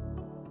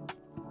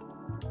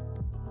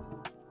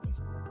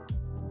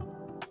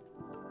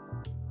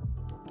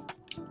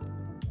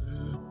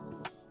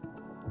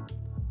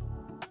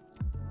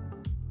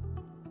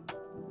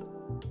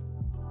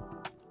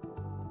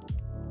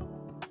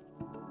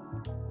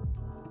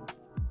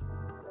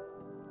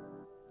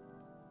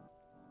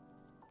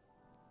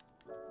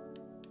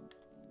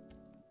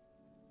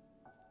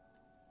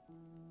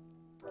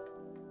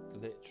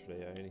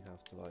 Literally, I only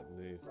have to like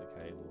move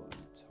the cable a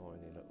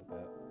tiny little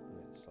bit,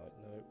 and it's like,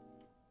 nope.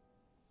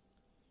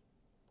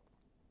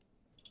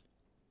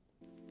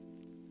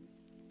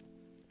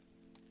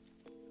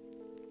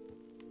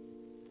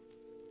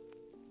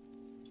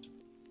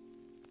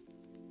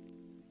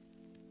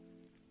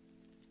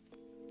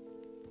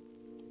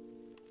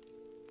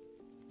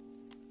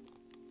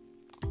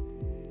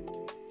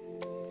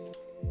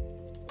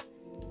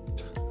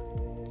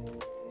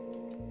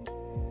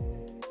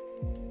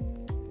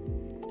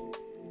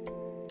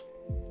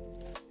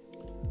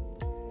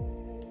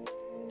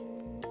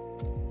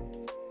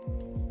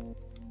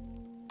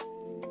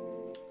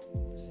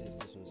 Let's see if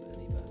this one's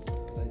any better.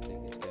 I don't think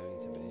it's going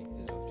to be,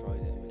 because I've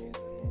tried it a million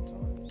and one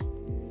times.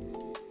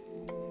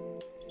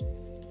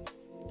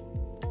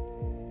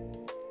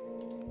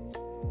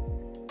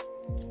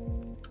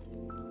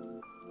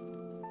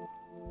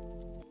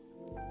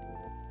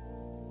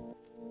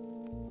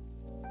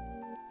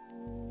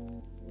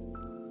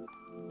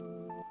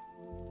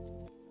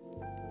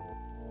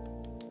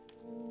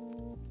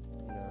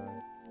 No,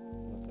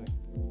 nothing.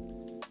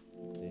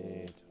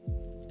 Dude.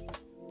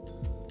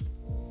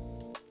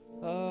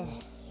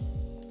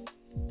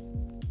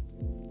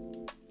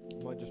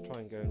 Might just try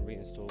and go and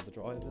reinstall the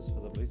drivers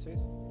for the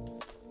Bluetooth.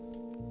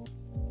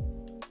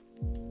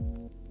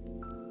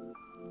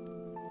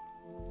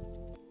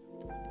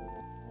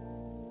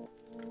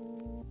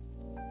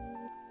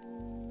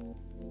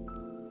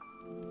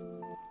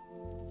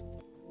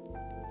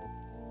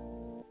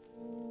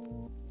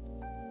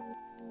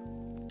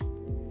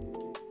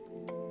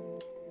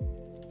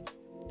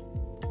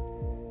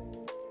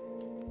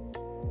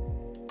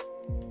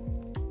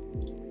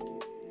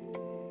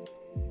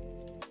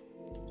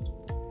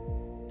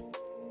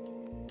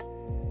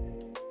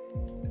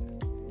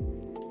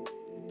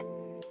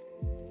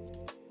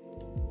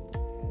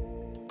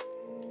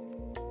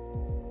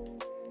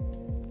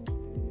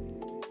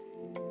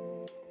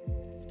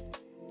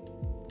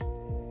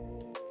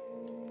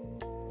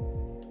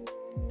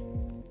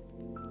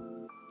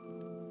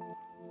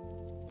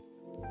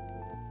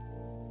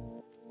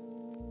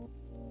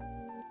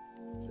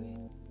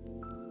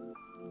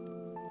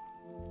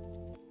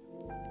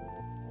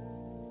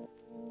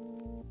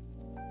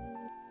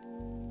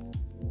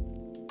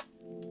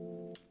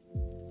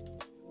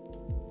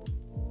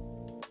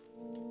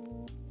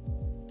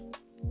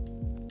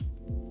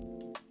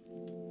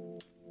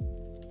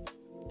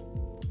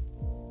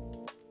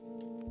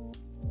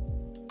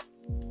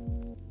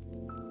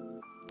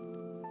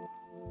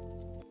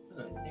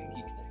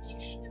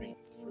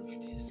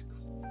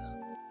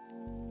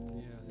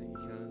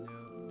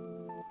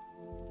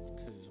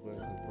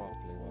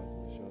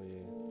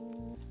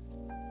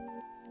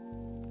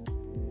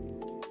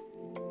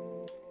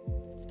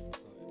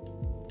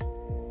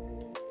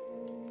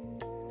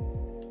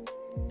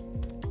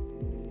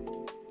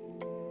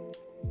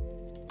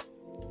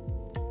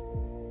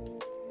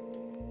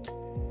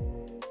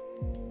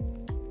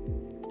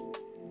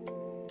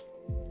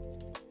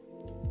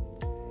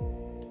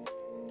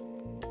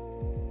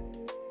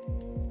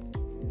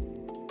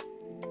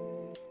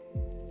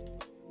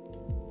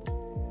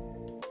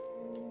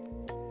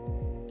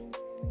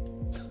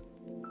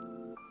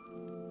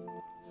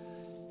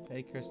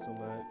 Hey, Crystal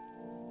Mo.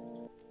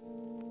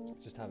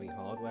 Just having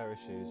hardware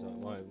issues. Like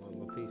my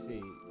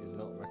PC is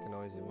not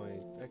recognising my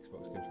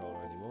Xbox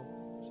controller anymore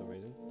for some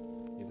reason.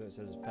 Even though it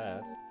says it's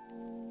paired,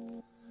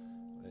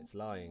 it's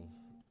lying.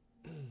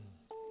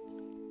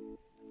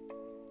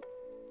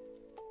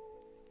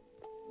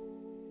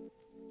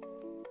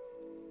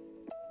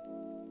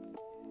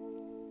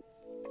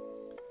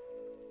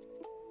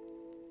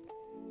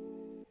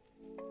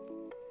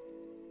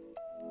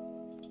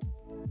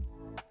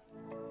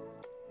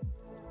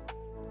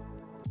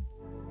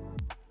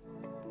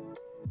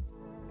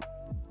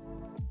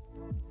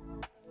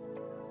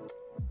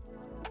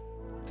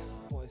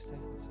 What is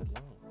taking so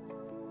long?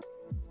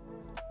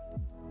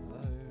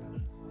 Hello?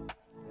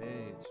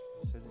 Hey,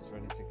 it says it's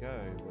ready to go,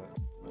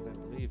 but I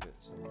don't believe it.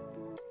 So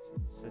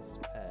it says it's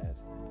paired.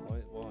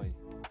 Why?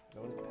 I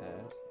want it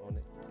paired. I want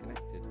it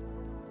connected.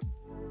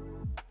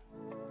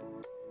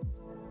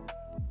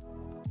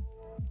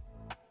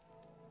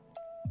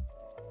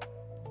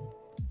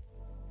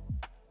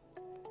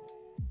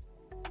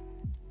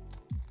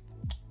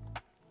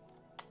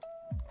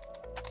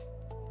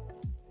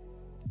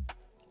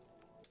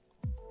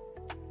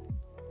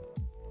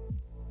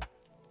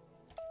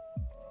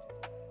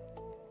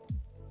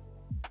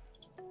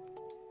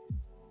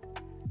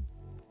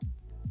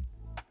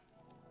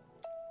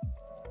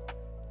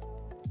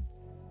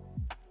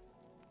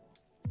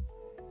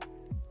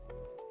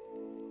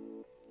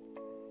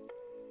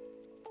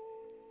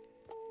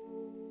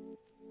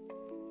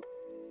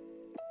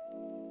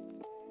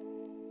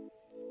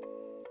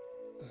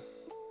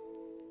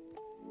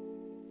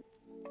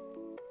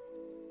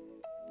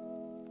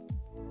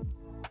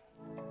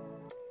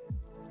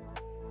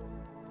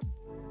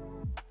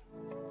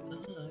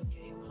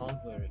 Okay,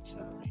 hardware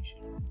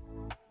acceleration.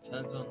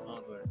 Turns on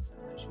hardware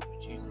acceleration,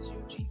 which uses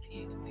your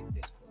GPU to make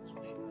Discord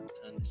smoother.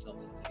 Turn this off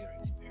if you're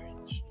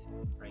experiencing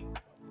frame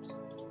drops.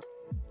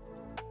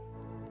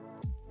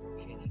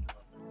 Cleaning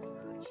hardware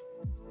acceleration.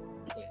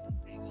 Quit and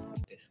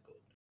relaunch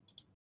Discord.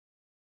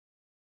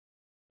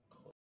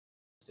 Cool.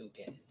 Still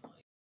getting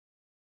like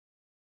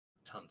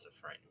tons of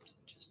frames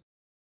and just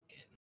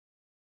getting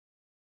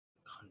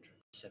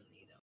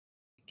 170 that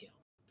we get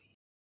on the beat.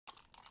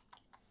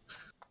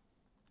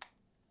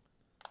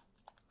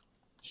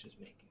 It's just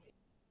making me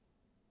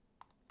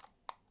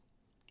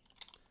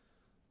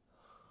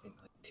think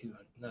like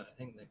 200. No, I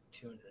think like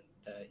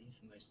 230 is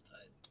the most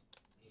I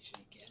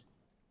usually get.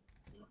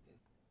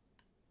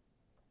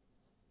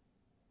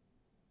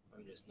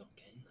 I'm just not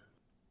getting that.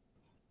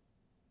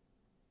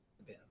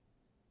 A bit.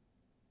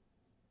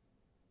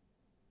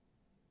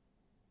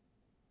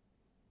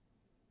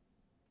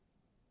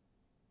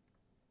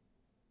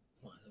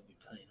 Might as well be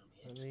playing on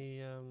the Let Xbox. me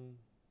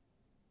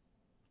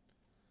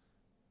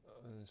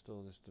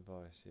uninstall this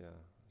device. Yeah,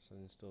 let's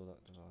uninstall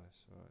that device.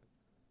 Right.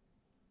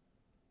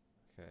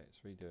 Okay, let's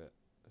redo it.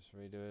 Let's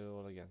redo it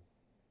all again.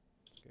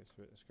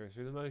 Let's go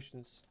through the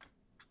motions.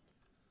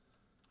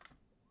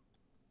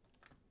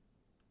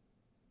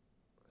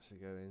 So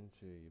go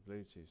into your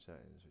Bluetooth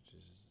settings, which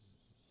is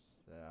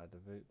there. Add the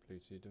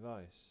Bluetooth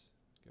device.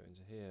 Go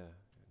into here.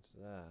 Go into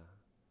there.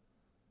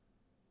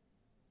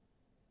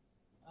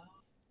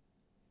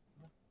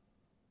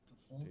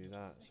 Do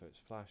that so it's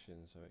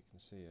flashing, so it can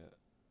see it.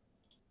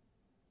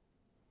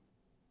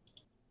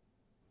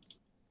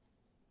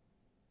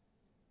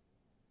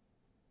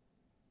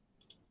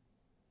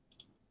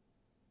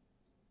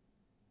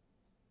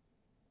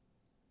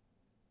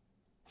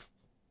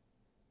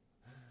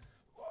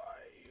 Why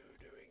are you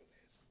doing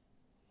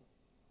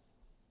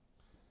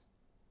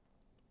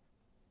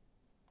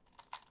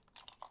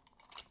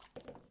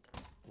this?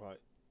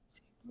 Right.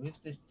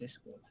 With this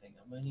Discord thing,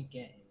 I'm only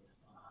getting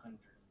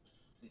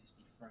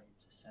 150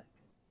 frames a second.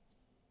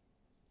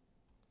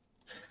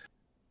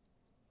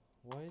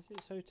 Why is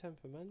it so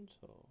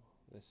temperamental?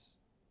 This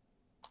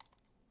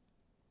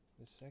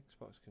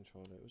Xbox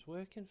controller. It was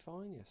working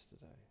fine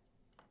yesterday.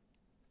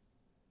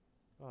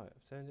 Right,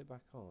 I've turned it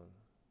back on.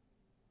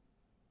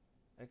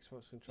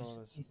 Xbox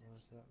controllers,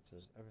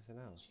 adapters, everything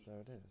else. There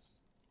it is.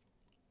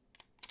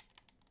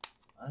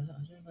 I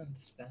don't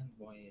understand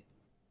why it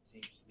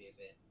seems to be a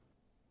bit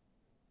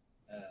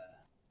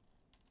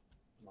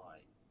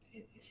like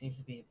it seems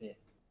to be a bit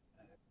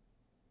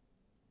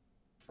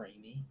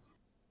framey.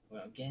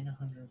 Well, I'm getting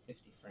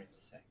 150 frames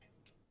a second.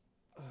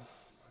 Oh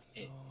my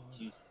It's god.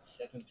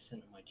 using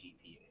 7% of my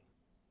GPU.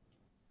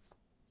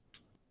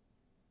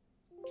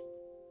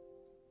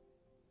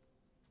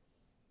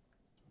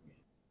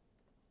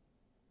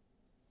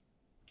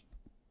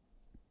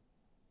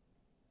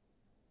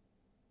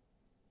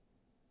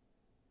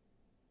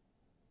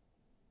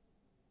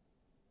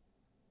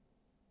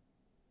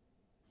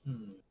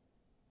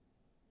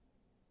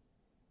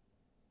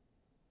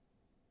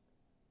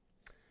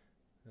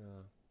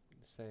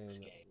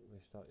 Saying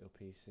restart your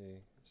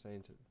PC.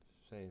 Saying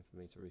for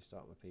me to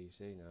restart my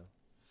PC now.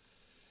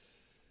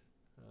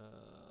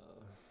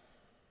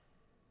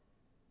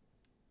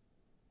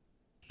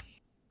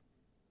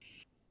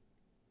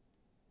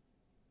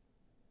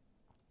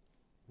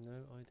 No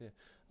idea.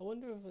 I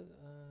wonder if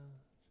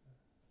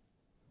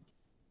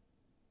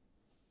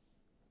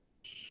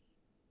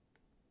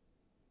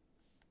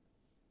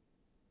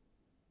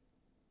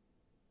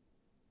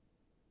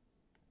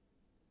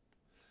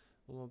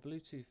Well, my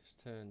Bluetooth's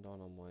turned on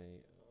my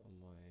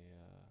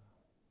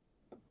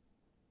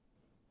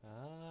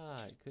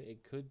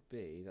it could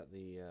be that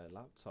the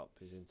laptop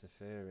is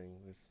interfering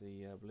with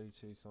the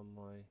Bluetooth on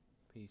my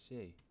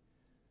PC.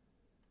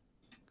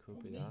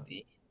 Could be that.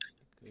 Maybe.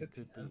 It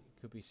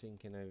could be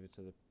syncing over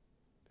to the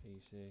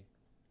PC.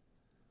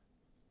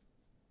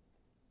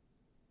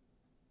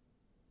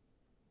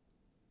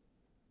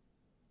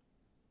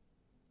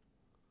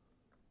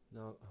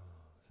 No,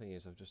 the thing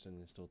is, I've just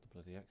uninstalled the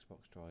bloody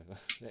Xbox driver,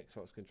 the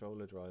Xbox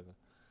controller driver.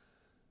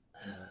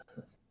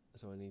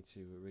 So I need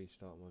to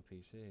restart my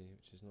PC,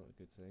 which is not a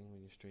good thing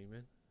when you're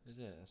streaming, is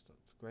it? That's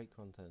great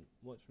content.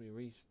 Watch me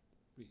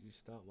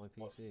restart my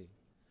PC.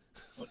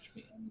 Watch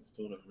me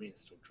uninstall and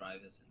reinstall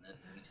drivers and then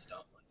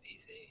restart my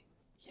PC.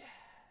 Yeah,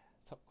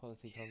 top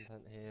quality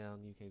content here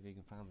on UK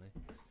Vegan Family.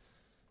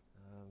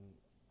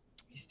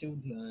 You're still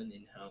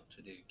learning how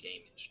to do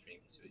gaming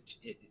streams, which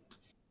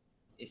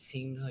it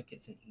seems like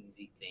it's an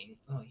easy thing.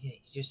 Oh yeah,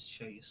 you just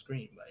show your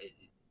screen, but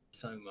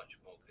so much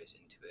more goes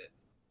into it.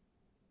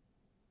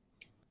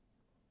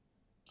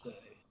 So,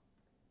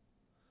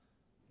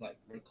 like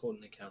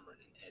recording a camera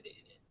and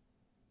editing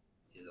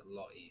it is a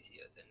lot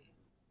easier than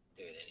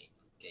doing any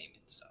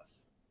gaming stuff.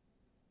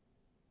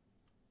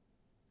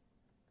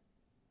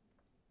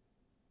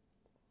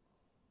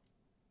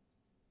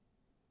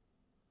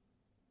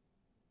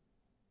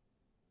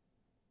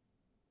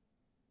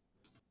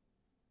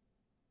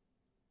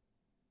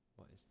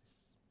 What is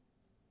this?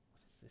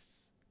 What is this?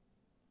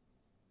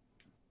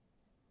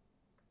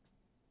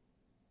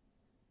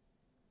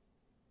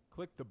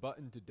 Click the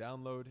button to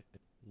download.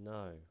 No,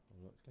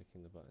 I'm not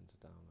clicking the button to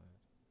download.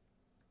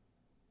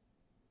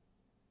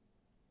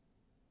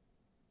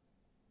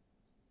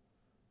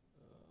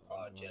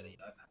 Oh, Jelly,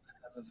 I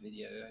have a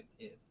video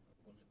idea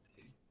I want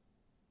to do,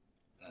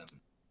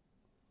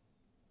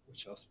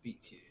 which I'll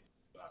speak to you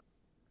about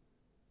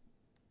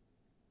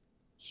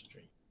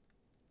stream.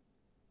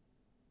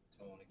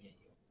 So I want to get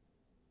your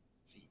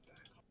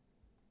feedback.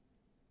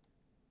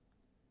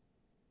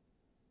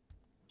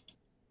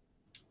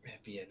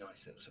 It'd be a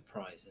nice little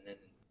surprise, and then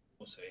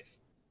also if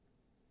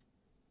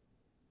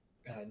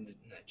no, do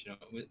you know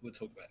what? We'll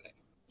talk about that.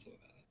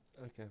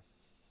 Okay.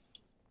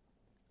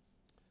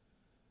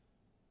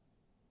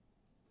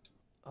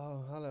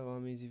 Oh, hello,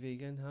 I'm Easy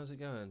Vegan. How's it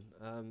going?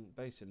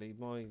 Basically,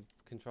 my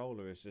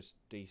controller is just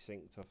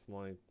desynced off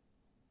my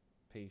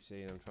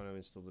PC, and I'm trying to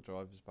install the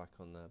drivers back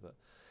on there, but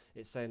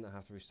it's saying that I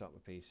have to restart my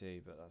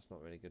PC, but that's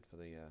not really good for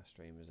the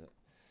stream, is it?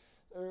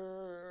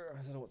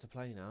 I don't know what to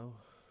play now.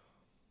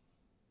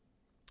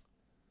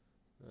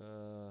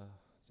 Dear.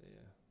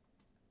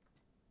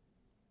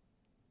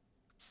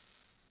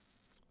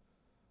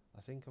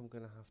 I think I'm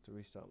gonna have to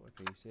restart my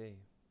PC.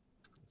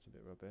 It's a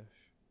bit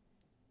rubbish.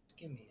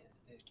 Give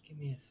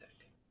me a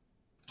second.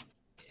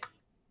 Yeah.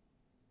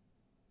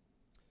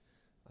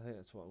 I think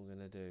that's what I'm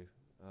gonna do.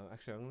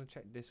 Actually, I'm gonna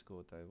check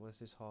Discord though. What's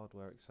this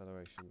hardware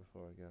acceleration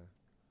before I go?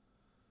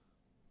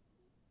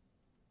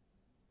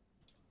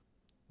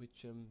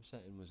 Which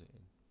setting was it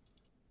in?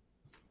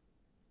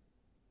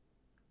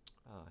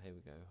 Ah, here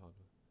we go.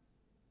 Hardware.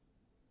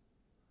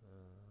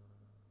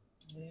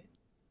 Yeah.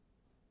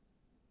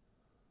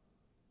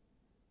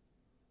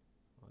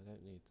 I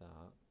don't need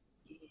that.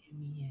 Give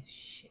me a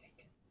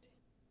second.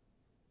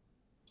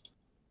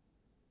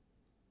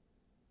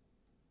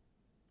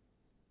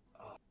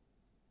 Oh,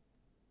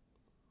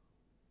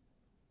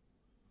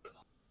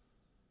 God.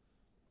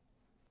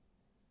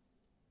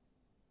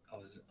 I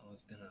was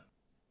gonna.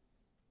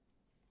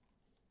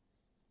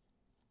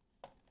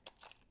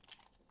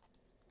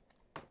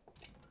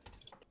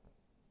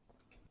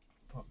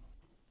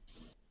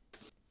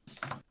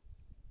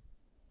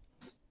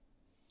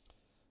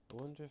 I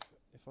wonder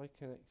if I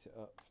connect it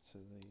up to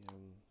the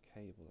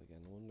cable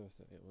again. I wonder if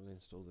it will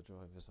install the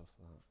drivers off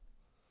that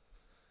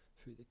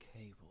through the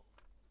cable.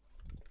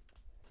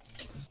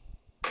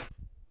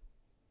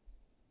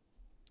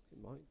 It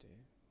might do.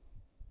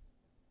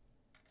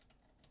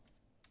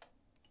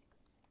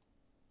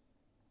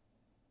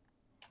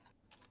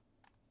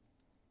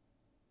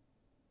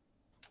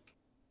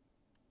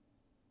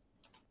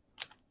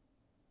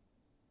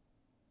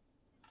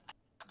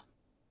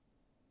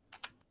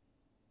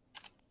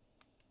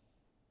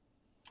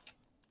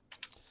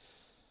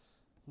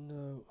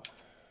 No.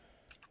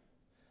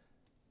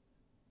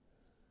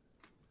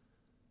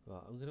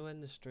 Right, I'm going to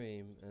end the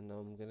stream and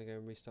I'm going to go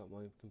and restart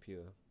my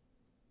computer.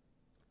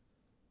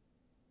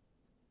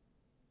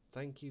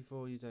 Thank you for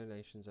all your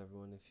donations,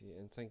 everyone,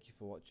 and thank you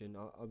for watching.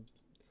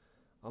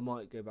 I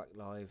might go back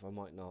live, I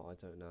might not, I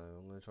don't know.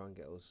 I'm going to try and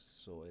get all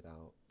sorted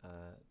out,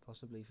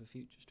 possibly for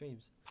future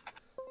streams.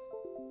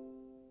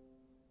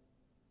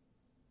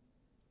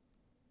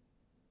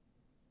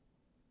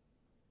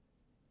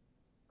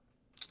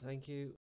 Thank you.